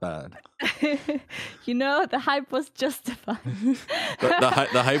 it's not bad. You know, the hype was justified.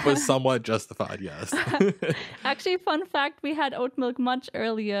 the hype was somewhat justified, yes. Actually, fun fact, we had oat milk much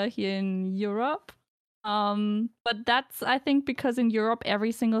earlier here in Europe. But that's, I think, because in Europe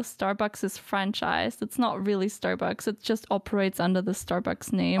every single Starbucks is franchised. It's not really Starbucks, it just operates under the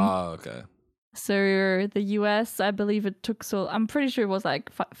Starbucks name. Oh, okay. So the US, I believe it took I'm pretty sure it was like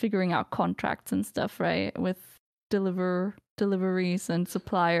figuring out contracts and stuff, right, with deliveries and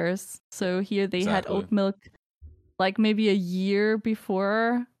suppliers. So here they had oat milk like maybe a year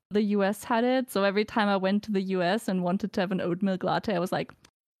before the US had it. So every time I went to the US and wanted to have an oat milk latte, I was like,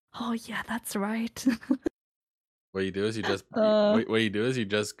 oh yeah, that's right. What you do is you just uh, what you do is you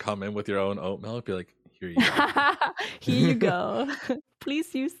just come in with your own oat milk. Be like, here you go. here you go.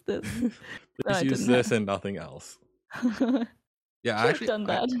 Please use this. No, Please I use didn't this have. and nothing else. Yeah, Should have done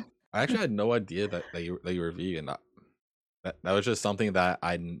that. I actually had no idea that you were vegan. That was just something that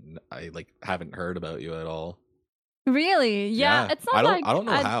I like haven't heard about you at all. Really? Yeah, Yeah, it's not like I don't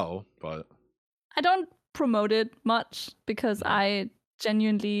know how, but I don't promote it much because mhm. I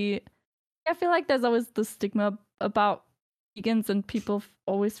feel like there's always the stigma about vegans, and people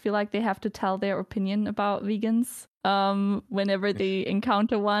always feel like they have to tell their opinion about vegans whenever they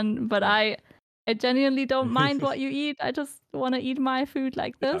encounter one. But Yeah. I genuinely don't mind what you eat. I just want to eat my food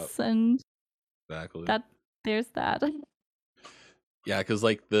like Yeah, this, and exactly. that there's that. Yeah, because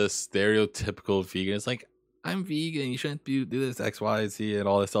like the stereotypical vegan is like, I'm vegan, you shouldn't do this X, Y, Z, and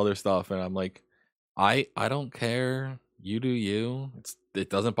all this other stuff, and I'm like, I don't care. You do you. It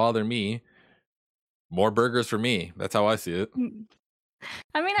doesn't bother me. More burgers for me. That's how I see it.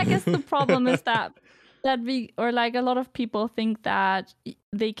 I mean, I guess the problem is that we, or like a lot of people think that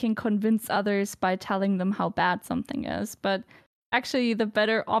they can convince others by telling them how bad something is, but actually the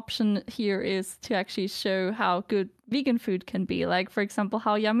better option here is to actually show how good vegan food can be. Like, for example,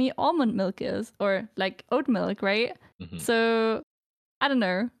 how yummy almond milk is, or like oat milk, right? Mhm. So I don't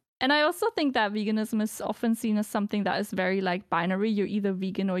know. And I also think that veganism is often seen as something that is very like binary. You're either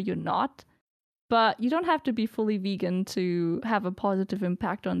vegan or you're not. But you don't have to be fully vegan to have a positive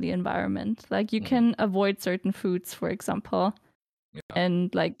impact on the environment. Like, you Mhm. can avoid certain foods, for example, Yeah,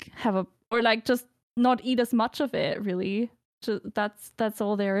 and like or like just not eat as much of it, really. That's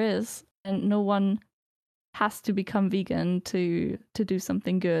all there is. And no one has to become vegan to do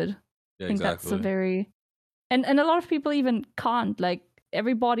something good. yeah, I think that's a exactly. very, and a lot of people even can't. Like,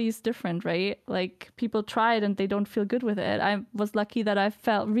 everybody is different, right? Like, people try it and they don't feel good with it. I was lucky that I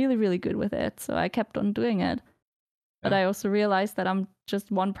felt really, really good with it, so I kept on doing it. But Yeah, I also realized that I'm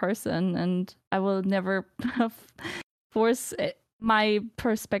just one person, and I will never force my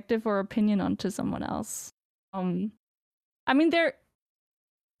perspective or opinion onto someone else. Um, I mean,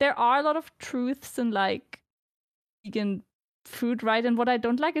 there are a lot of truths in like vegan food, right? And what I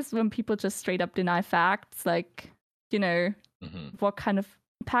don't like is when people just straight up deny facts, like, you know, hmm, what kind of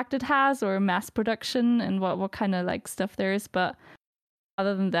impact it has, or mass production, and what kind of like stuff there is. But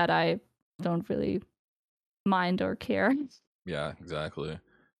other than that, I don't really mind or care. yeah, exactly.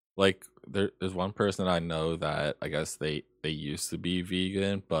 Like there's one person I know that I guess they used to be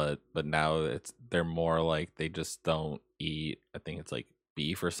vegan, but now they're more like they just don't eat. I think it's like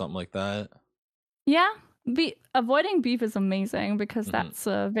beef or something like that. Yeah, avoiding beef is amazing because Hmm. that's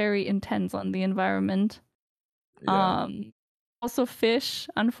very intense on the environment. Yeah, Um, Also fish,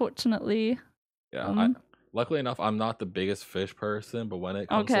 unfortunately. yeah. I Um, luckily enough, I'm not the biggest fish person, but when it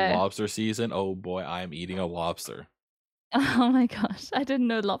comes to okay. lobster season, oh boy, I am eating a lobster. Oh my gosh, I didn't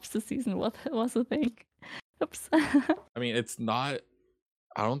know lobster season was a thing. Oops. I mean, it's not.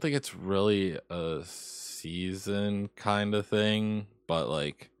 I don't think it's really a season kind of thing, but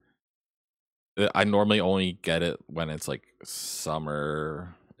like I normally only get it when it's like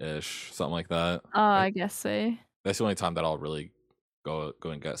summer ish, something like that. Oh, I guess so. That's the only time that I'll really go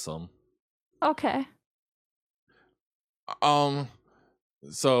and get some. Okay. Um,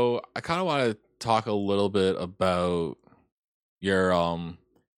 so I kind of want to talk a little bit about your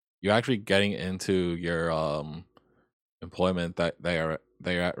you actually getting into your employment that they're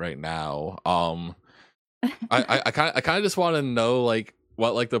at right now. I kind of just want to know like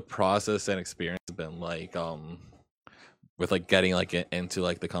what like the process and experience has been like with like getting like into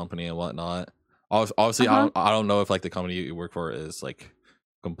like the company and whatnot. Obviously, Uh-huh. I don't know if like the company you work for is like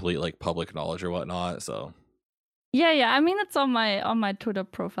complete like public knowledge or whatnot. So Yeah, yeah. I mean, it's on my Twitter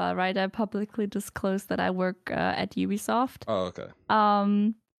profile, right? I publicly disclosed that I work at Ubisoft. oh okay,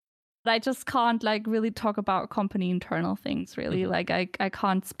 Um, but I just can't like really talk about company internal things, really. hmm, Like, I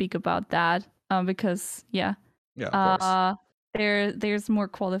can't speak about that because yeah, yeah, of course, uh, there's more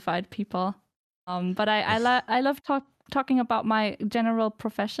qualified people. But I love talking about my general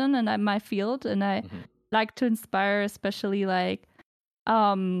profession and my field, and I hmm, like to inspire, especially like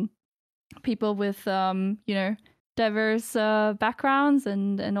um people with diverse backgrounds,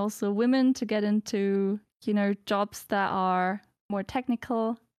 and also women to get into jobs that are more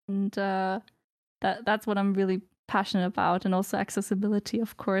technical, and that's what I'm really passionate about, and also accessibility,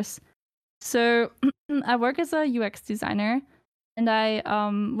 of course. So I work as a UX designer, and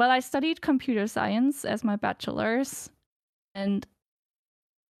I studied computer science as my bachelor's, and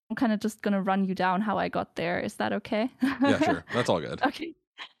I'm kind of just gonna run you down how I got there. Is that okay? yeah, sure, that's all good. Okay.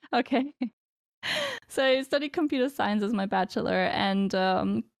 Okay. So I studied computer science as my bachelor, and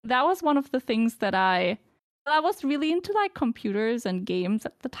that was one of the things that I was really into like computers and games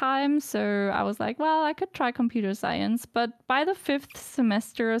at the time. So I was like, well, I could try computer science. But by the 5th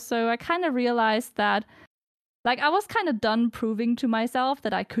semester or so, I kind of realized that like I was kind of done proving to myself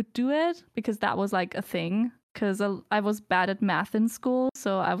that I could do it because that was like a thing. Because I was bad at math in school,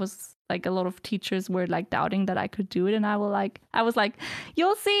 so I was like a lot of teachers were like doubting that I could do it, and I was like,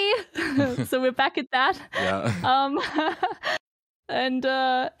 you'll see. So we're back at that. Yeah. And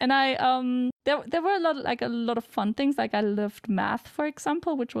I there were a lot of fun things, like I loved math, for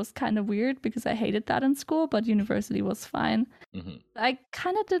example, which was kind of weird because I hated that in school, but university was fine. I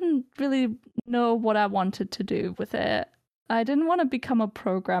kind of didn't really know what I wanted to do with it. I didn't want to become a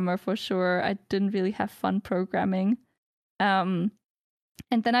programmer for sure. I didn't really have fun programming. And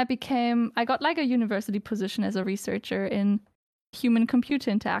then I got like a university position as a researcher in human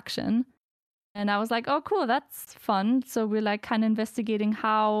computer interaction. And I was like, oh, cool, that's fun. So we're like kind of investigating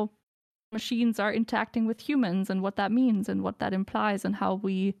how machines are interacting with humans and what that means and what that implies and how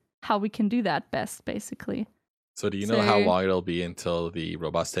we can do that best, basically. So do you know how long it'll be until the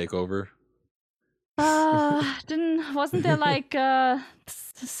robots take over? Wasn't there like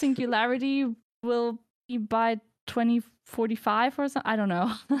singularity will be by 2045 or something? I don't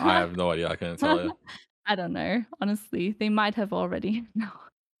know. I have no idea. I couldn't tell you. I don't know. Honestly, they might have already. No,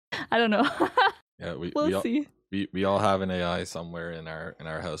 I don't know. Yeah, we'll see. We all have an AI somewhere in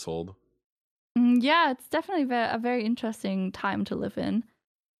our household. Yeah, it's definitely a very interesting time to live in.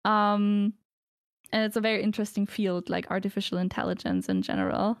 And it's a very interesting field, like artificial intelligence in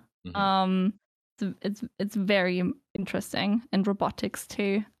general. It's very interesting, and robotics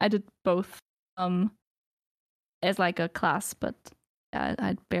too. I did both as like a class, but yeah,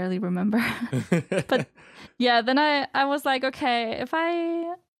 I barely remember. But yeah, then I was like, okay, if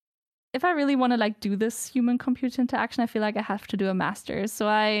I really want to like do this human computer interaction, I feel like I have to do a master's. So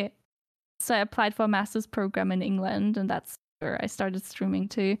I applied for a master's program in England, and that's where I started streaming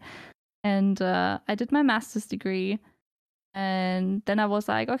too. And I did my master's degree. And then I was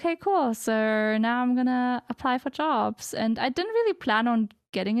like, okay, cool. So now I'm gonna apply for jobs. And I didn't really plan on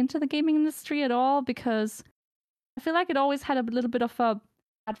getting into the gaming industry at all because I feel like it always had a little bit of a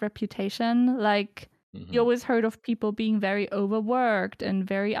bad reputation. Like you always heard of people being very overworked and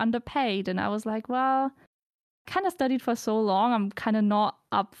very underpaid. And I was like, well, I kind of studied for so long. I'm kind of not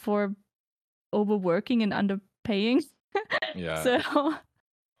up for overworking and underpaying. Yeah. So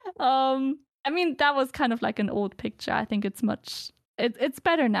I mean, that was kind of like an old picture. I think it's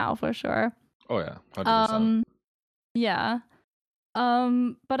better now for sure. Oh yeah, 100%. Yeah.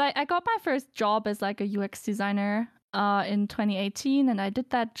 But I got my first job as like a UX designer in 2018, and I did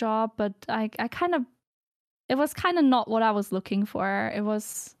that job, but it was kind of not what I was looking for. I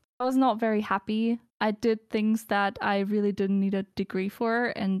was not very happy. I did things that I really didn't need a degree for,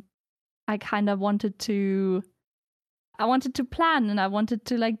 and I kind of wanted to plan, and I wanted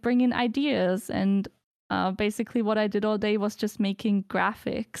to like bring in ideas, and basically what I did all day was just making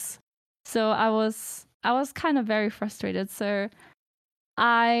graphics. So I was kind of very frustrated. So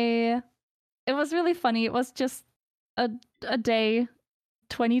it was really funny. It was just a day,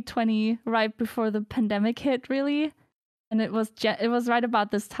 2020, right before the pandemic hit, really. And it was right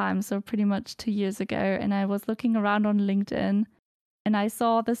about this time, so pretty much 2 years ago. And I was looking around on LinkedIn, and I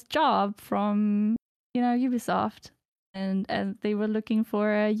saw this job from Ubisoft. And they were looking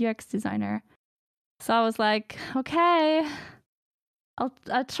for a UX designer. So I was like, okay, I'll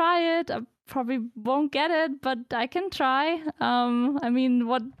try it. I probably won't get it, but I can try. I mean,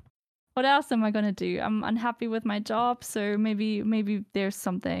 what else am I gonna do? I'm unhappy with my job, so maybe there's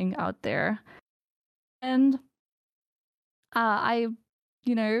something out there. And I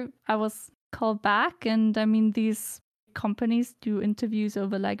was called back, and I mean, these companies do interviews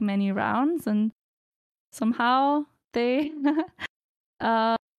over like many rounds, and somehow they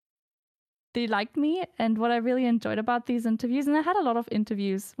they liked me. And what I really enjoyed about these interviews, and I had a lot of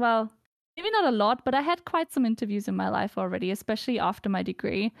interviews, well, maybe not a lot, but I had quite some interviews in my life already, especially after my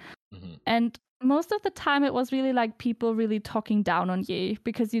degree. And most of the time it was really like people really talking down on you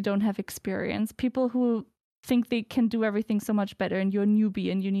because you don't have experience. People who think they can do everything so much better, and you're a newbie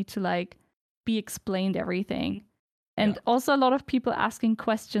and you need to like be explained everything. And also a lot of people asking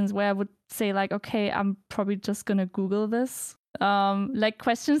questions where I would say like, okay, I'm probably just gonna Google this. Like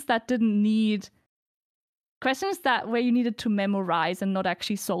questions that where you needed to memorize and not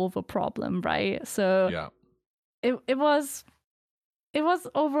actually solve a problem, right? So it was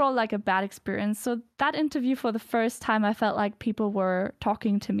overall like a bad experience. So that interview, for the first time, I felt like people were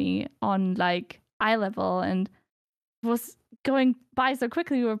talking to me on like eye level, and was going by so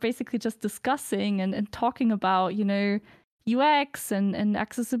quickly, we were basically just discussing and talking about, UX and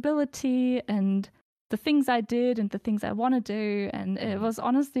accessibility and the things I did and the things I want to do. And it was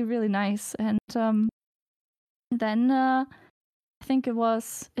honestly really nice. And then I think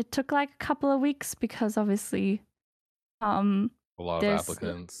it took like a couple of weeks because obviously a lot of there's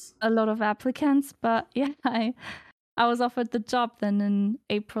applicants. a lot of applicants. But yeah, I was offered the job then in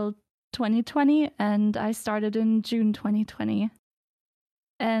April 2020 and I started in June 2020.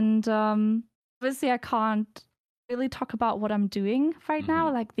 And obviously I can't really talk about what I'm doing right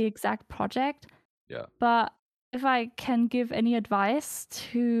now, like the exact project. Yeah. But if I can give any advice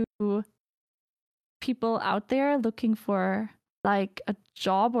to people out there looking for like a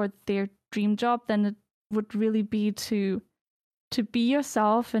job or their dream job, then it would really be to be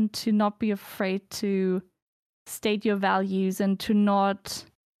yourself and to not be afraid to state your values and to not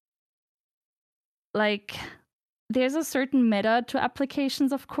like there's a certain meta to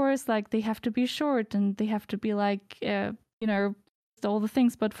applications, of course, like they have to be short and they have to be like all the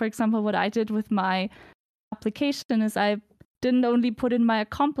things. But for example, what I did with my application is I didn't only put in my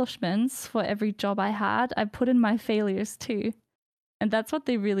accomplishments for every job I had, I put in my failures too. And that's what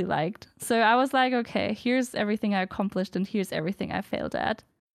they really liked. So I was like, okay, here's everything I accomplished and here's everything I failed at.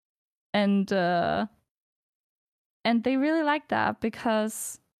 And they really liked that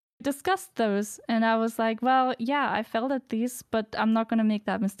because we discussed those. And I was like, well, yeah, I failed at these, but I'm not going to make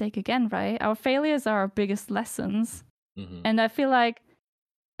that mistake again, right? Our failures are our biggest lessons. And I feel like,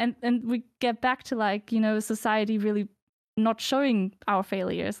 and we get back to like, society really not showing our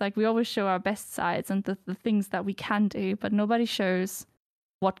failures. Like we always show our best sides and the things that we can do, but nobody shows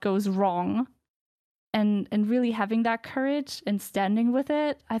what goes wrong. And really having that courage and standing with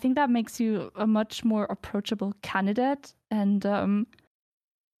it, I think that makes you a much more approachable candidate. And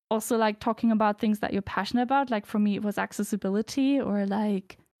also like talking about things that you're passionate about. Like for me, it was accessibility or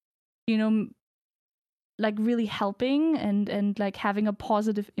like, like really helping and like having a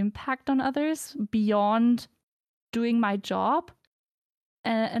positive impact on others beyond doing my job.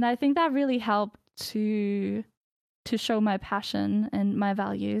 And I think that really helped to show my passion and my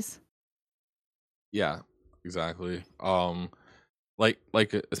values. Yeah, exactly.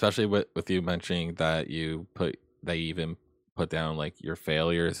 Like especially with you mentioning that you even put down like your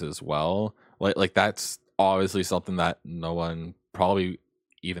failures as well. Like that's obviously something that no one probably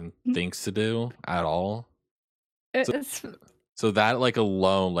even thinks to do at all. So that like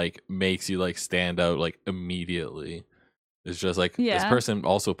alone like makes you like stand out like immediately. It's just like this person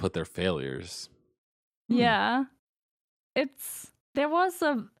also put their failures. Yeah. There was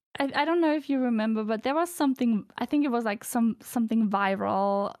I don't know if you remember, but there was something, I think it was like something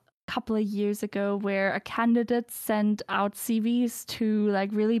viral a couple of years ago where a candidate sent out CVs to like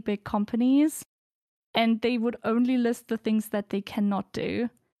really big companies and they would only list the things that they cannot do.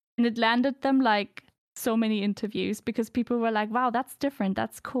 And it landed them like so many interviews because people were like, wow, that's different.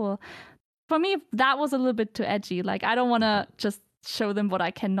 That's cool. For me, that was a little bit too edgy. Like, I don't want to just show them what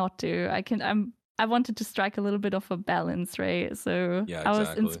I cannot do. I wanted to strike a little bit of a balance, right? So yeah, exactly. I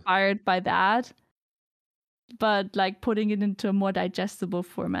was inspired by that, but like putting it into a more digestible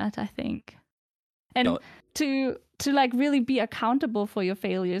format, I think. And to like really be accountable for your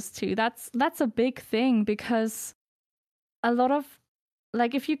failures too. That's a big thing because a lot of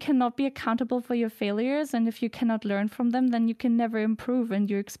like if you cannot be accountable for your failures and if you cannot learn from them, then you can never improve and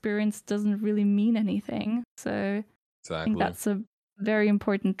your experience doesn't really mean anything. So I think that's a very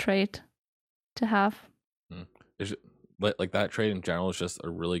important trait to have. Like that trait in general is just a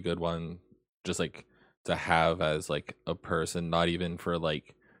really good one, just like to have as like a person, not even for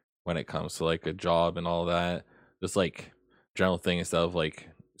like when it comes to like a job and all that, just like general thing instead of like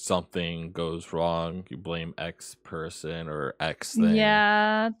something goes wrong, you blame X person or X thing.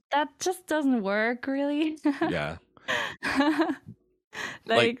 Yeah, that just doesn't work really. Yeah.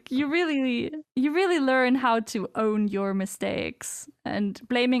 Like you really learn how to own your mistakes, and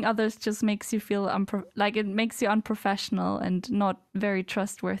blaming others just makes you feel it makes you unprofessional and not very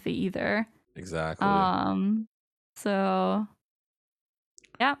trustworthy either. Exactly. So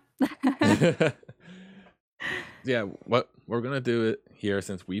yeah. Yeah, what we're gonna do it here,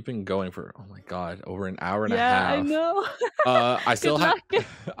 since we've been going for over an hour and a half. Yeah, I know.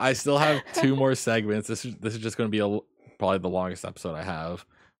 I still have 2 more segments. This is just gonna be probably the longest episode I have,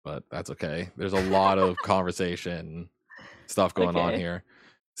 but that's okay. There's a lot of conversation stuff going on here.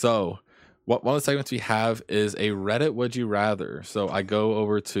 So one of the segments we have is a Reddit Would You Rather. So I go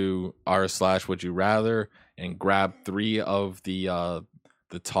over to r/Would You Rather and grab 3 of the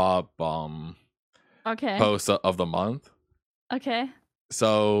top posts of the month. Okay.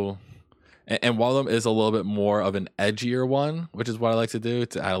 So, And one of them is a little bit more of an edgier one, which is what I like to do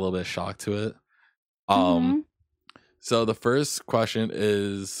to add a little bit of shock to it. So the first question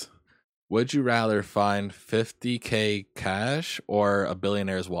is, would you rather find 50K cash or a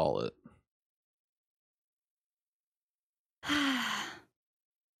billionaire's wallet?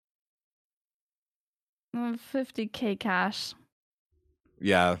 50K cash.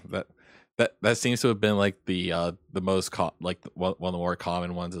 Yeah, that seems to have been like the most one of the more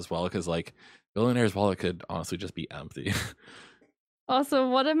common ones as well, because like billionaire's wallet could honestly just be empty. Also,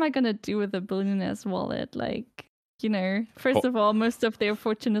 what am I gonna do with a billionaire's wallet? Like, you know, first of all, most of their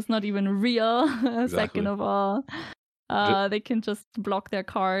fortune is not even real. Exactly. Second of all, they can just block their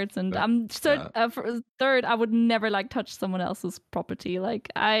cards, and third, I would never like touch someone else's property. Like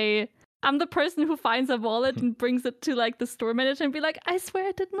I'm the person who finds a wallet and brings it to like the store manager and be like, I swear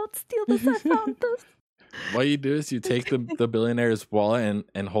I did not steal this. I found this. What you do is you take the billionaire's wallet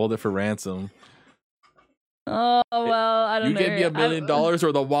and hold it for ransom. Oh, well, I don't know. You give me $1 million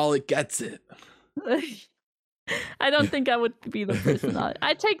or the wallet gets it. I don't think I would be the person.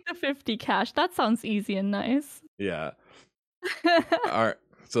 I take the 50 cash. That sounds easy and nice. Yeah. All right.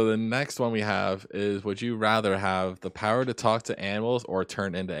 So the next one we have is, would you rather have the power to talk to animals or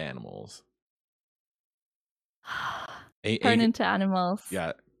turn into animals? Turn into animals.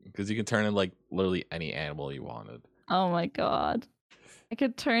 Yeah, because you can turn in like literally any animal you wanted. Oh my god. I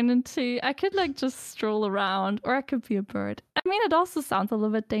could like just stroll around, or I could be a bird. I mean, it also sounds a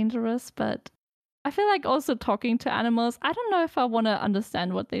little bit dangerous, but I feel like also talking to animals, I don't know if I want to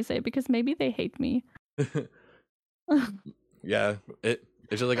understand what they say, because maybe they hate me. Yeah, it's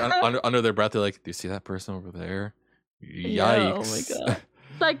just like under their breath, they're like, do you see that person over there? Yikes. Yeah, oh my god.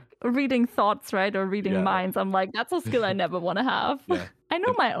 It's like reading thoughts, right? Or reading minds. I'm like, that's a skill I never want to have. Yeah. I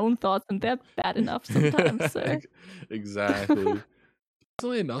know my own thoughts, and they're bad enough sometimes. So. Exactly.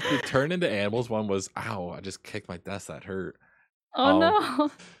 Personally enough, the turn into animals one was, ow, I just kicked my desk, that hurt. Oh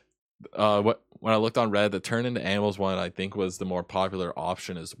no. When I looked on Reddit, the turn into animals one I think was the more popular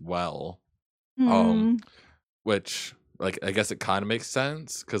option as well. Which, like, I guess it kind of makes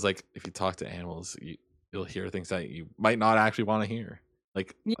sense, because like if you talk to animals, you'll hear things that you might not actually want to hear.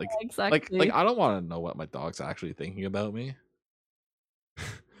 Like, exactly. Like I don't want to know what my dog's actually thinking about me.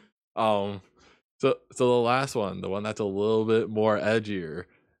 So the last one, the one that's a little bit more edgier.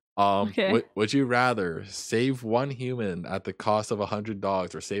 Okay. Would you rather save one human at the cost of 100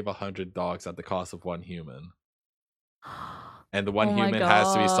 dogs, or save 100 dogs at the cost of one human? And the one human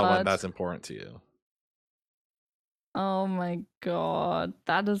has to be someone that's important to you. Oh my god,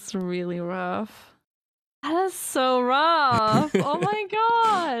 that is really rough. That is so rough. Oh my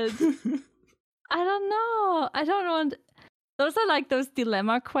god. I don't know. I don't know. Those are like those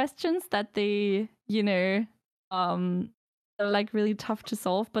dilemma questions that they, you know, are like really tough to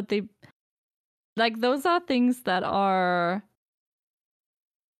solve, but they, like, those are things that are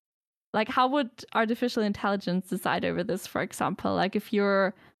like, how would artificial intelligence decide over this, for example? Like, if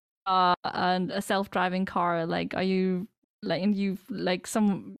you're a self-driving car, like, are you like, and you've like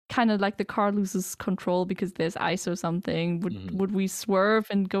some kind of like the car loses control because there's ice or something, would we swerve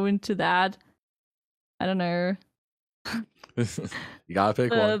and go into that? I don't know. You gotta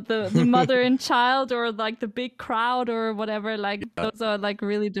pick one. The mother and child, or like the big crowd, or whatever. Like, those are like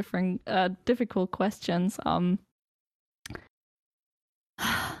really different difficult questions. I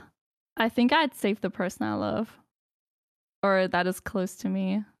think I'd save the person I love, or that is close to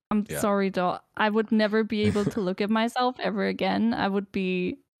me. I'm sorry, though. I would never be able to look at myself ever again. I would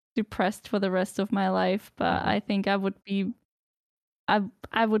be depressed for the rest of my life, but I think I would be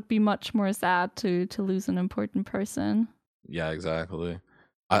much more sad to lose an important person. Yeah, exactly.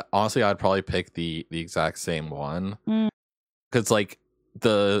 Honestly, I'd probably pick the exact same one, because like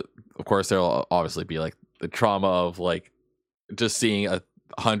of course there'll obviously be like the trauma of like just seeing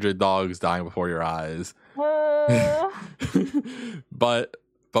 100 dogs dying before your eyes.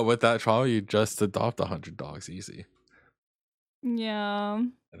 But with that trauma, you just adopt 100 dogs easy. Yeah.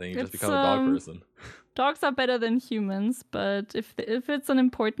 And then you just become a dog person. Dogs are better than humans, but if it's an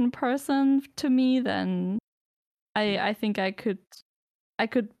important person to me, then I think I could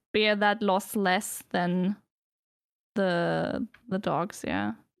bear that loss less than the dogs.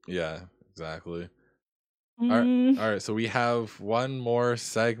 Yeah. Yeah, exactly. All right. So we have one more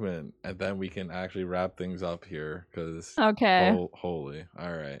segment, and then we can actually wrap things up here. Because holy,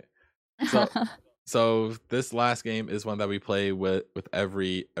 all right. So this last game is one that we play with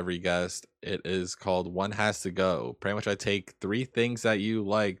every guest. It is called One Has to Go. Pretty much, I take 3 things that you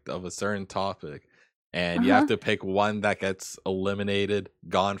liked of a certain topic, and you have to pick one that gets eliminated,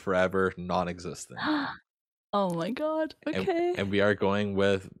 gone forever, non-existent. Oh my god. Okay. And we are going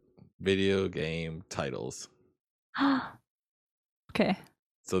with video game titles. Okay.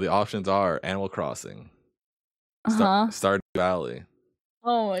 So the options are Animal Crossing, Uh-huh. Stardew Valley,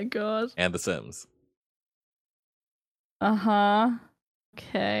 Oh my god. and The Sims. Uh-huh.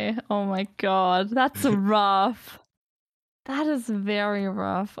 Okay. Oh my god. That's rough. That is very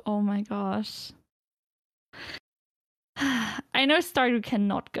rough. Oh my gosh. I know Stardew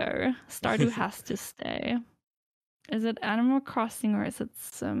cannot go. Stardew has to stay. Is it Animal Crossing or is it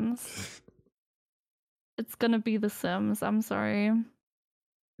Sims? It's gonna be The Sims. I'm sorry.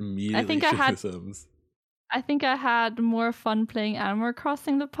 Immediately The Sims. I think I had more fun playing Animal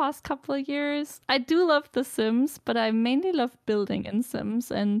Crossing the past couple of years. I do love The Sims, but I mainly love building in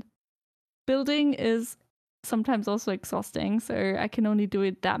Sims, and building is sometimes also exhausting, so I can only do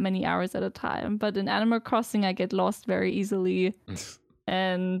it that many hours at a time. But in Animal Crossing, I get lost very easily,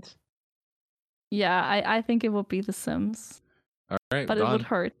 and yeah, I think it would be The Sims. All right, but done. It would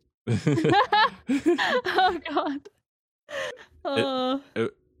hurt. Oh god.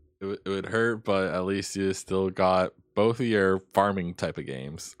 It would hurt, but at least you still got both of your farming type of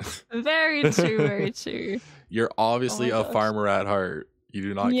games. Very true, very true. You're obviously a farmer at heart. You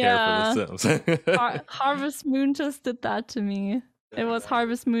do not care for The Sims. Harvest Moon just did that to me. It was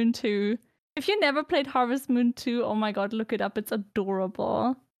Harvest Moon 2. If you never played Harvest Moon 2, oh my god, look it up. It's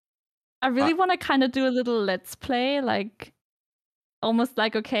adorable. I really want to kind of do a little let's play, like almost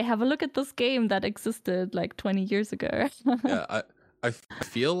like, okay, have a look at this game that existed like 20 years ago. Yeah, I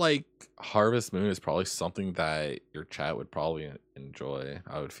feel like Harvest Moon is probably something that your chat would probably enjoy.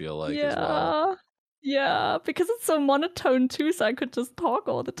 I would feel like as well. Yeah, because it's so monotone too, so I could just talk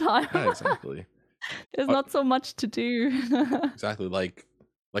all the time. Yeah, exactly. There's not so much to do. Exactly. Like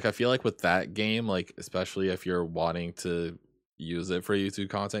I feel like with that game, like especially if you're wanting to use it for YouTube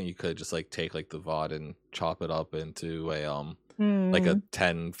content, you could just like take like the VOD and chop it up into a like a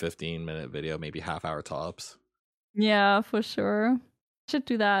 10-15 minute video, maybe half hour tops. Yeah, for sure. I should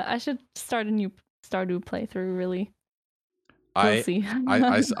do that. I should start a new Stardew playthrough, really. We'll see.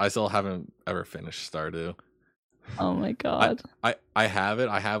 I still haven't ever finished Stardew. Oh my god. I have it.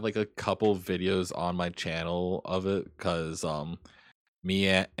 I have like a couple videos on my channel of it because me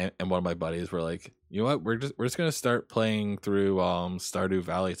and one of my buddies were like, you know what, we're just gonna start playing through Stardew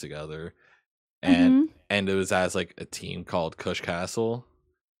Valley together. And and it was as like a team called Kush Castle,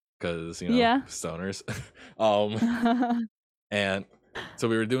 because you know, stoners. And so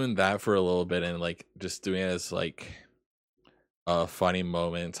we were doing that for a little bit and like just doing it as like a funny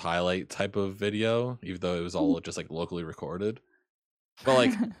moments highlight type of video, even though it was all just like locally recorded. But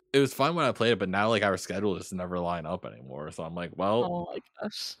like it was fun when I played it, but now like our schedule just never line up anymore. So I'm like, well, oh my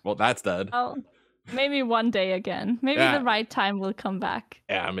gosh, well that's dead. Oh, maybe one day again. Maybe the right time will come back.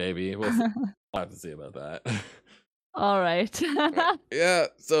 Yeah, maybe we'll have to see about that. All right. Yeah,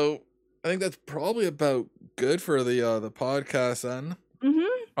 so I think that's probably about good for the podcast then.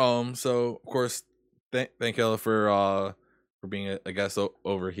 So of course, thank Ella for being a guest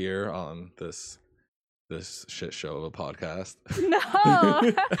over here on this shit show of a podcast. No,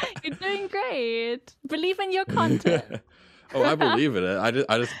 you're doing great. Believe in your content. Oh, I believe in it. I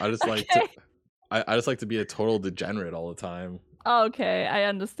just like to I just like to be a total degenerate all the time. Okay, I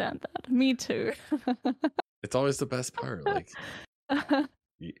understand that. Me too. It's always the best part. Like, my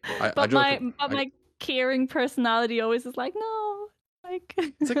caring personality always is like, no, like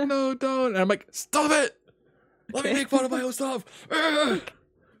it's like no, don't. And I'm like, stop it. Let me make fun of my own stuff.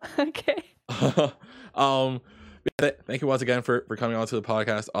 Okay. Thank you once again for coming on to the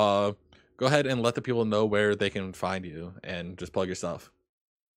podcast. Go ahead and let the people know where they can find you and just plug your stuff.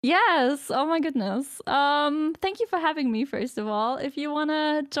 Yes. Oh my goodness. Thank you for having me, first of all. If you want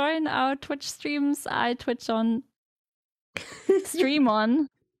to join our Twitch streams, I stream on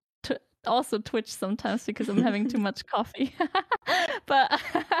also Twitch sometimes because I'm having too much coffee. But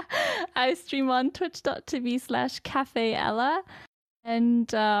I stream on twitch.tv/CafeEla.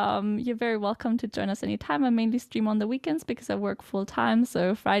 And you're very welcome to join us anytime. I mainly stream on the weekends because I work full time,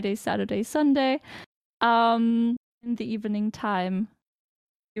 so Friday, Saturday, Sunday, in the evening time,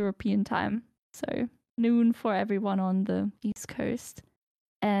 European time, so noon for everyone on the East Coast.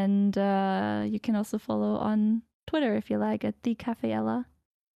 And you can also follow on Twitter if you like at the CafeEla.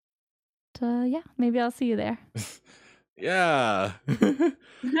 Yeah, maybe I'll see you there. Yeah.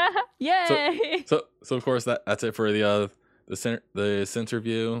 Yay! So of course that's it for the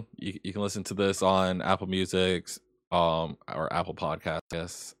Sinterview. You can listen to this on Apple Music, or Apple Podcasts.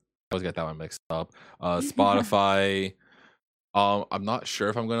 Yes, I always get that one mixed up. Spotify. I'm not sure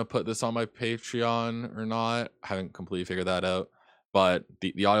if I'm gonna put this on my Patreon or not. I haven't completely figured that out. but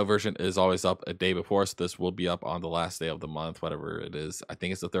the audio version is always up a day before, so this will be up on the last day of the month, whatever it is. I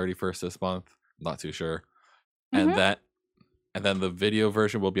think it's the 31st this month. I'm not too sure. And then the video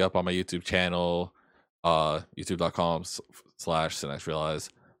version will be up on my YouTube channel, youtube.com/SynexRealize.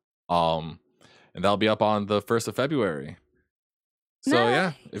 And that'll be up on the 1st of February. So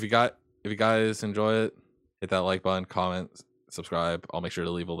yeah, if you guys enjoy it, hit that like button, comment, subscribe. I'll make sure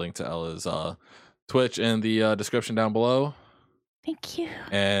to leave a link to Ella's Twitch in the description down below. Thank you.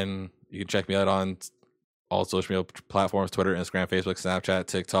 And you can check me out on all social media platforms: Twitter, Instagram, Facebook, Snapchat,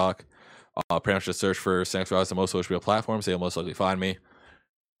 TikTok. Pretty much just search for CynexRealize on most social media platforms. They'll most likely find me.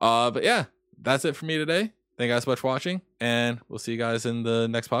 But yeah, that's it for me today. Thank you guys so much for watching, and we'll see you guys in the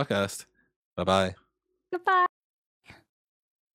next podcast. Bye-bye. Goodbye.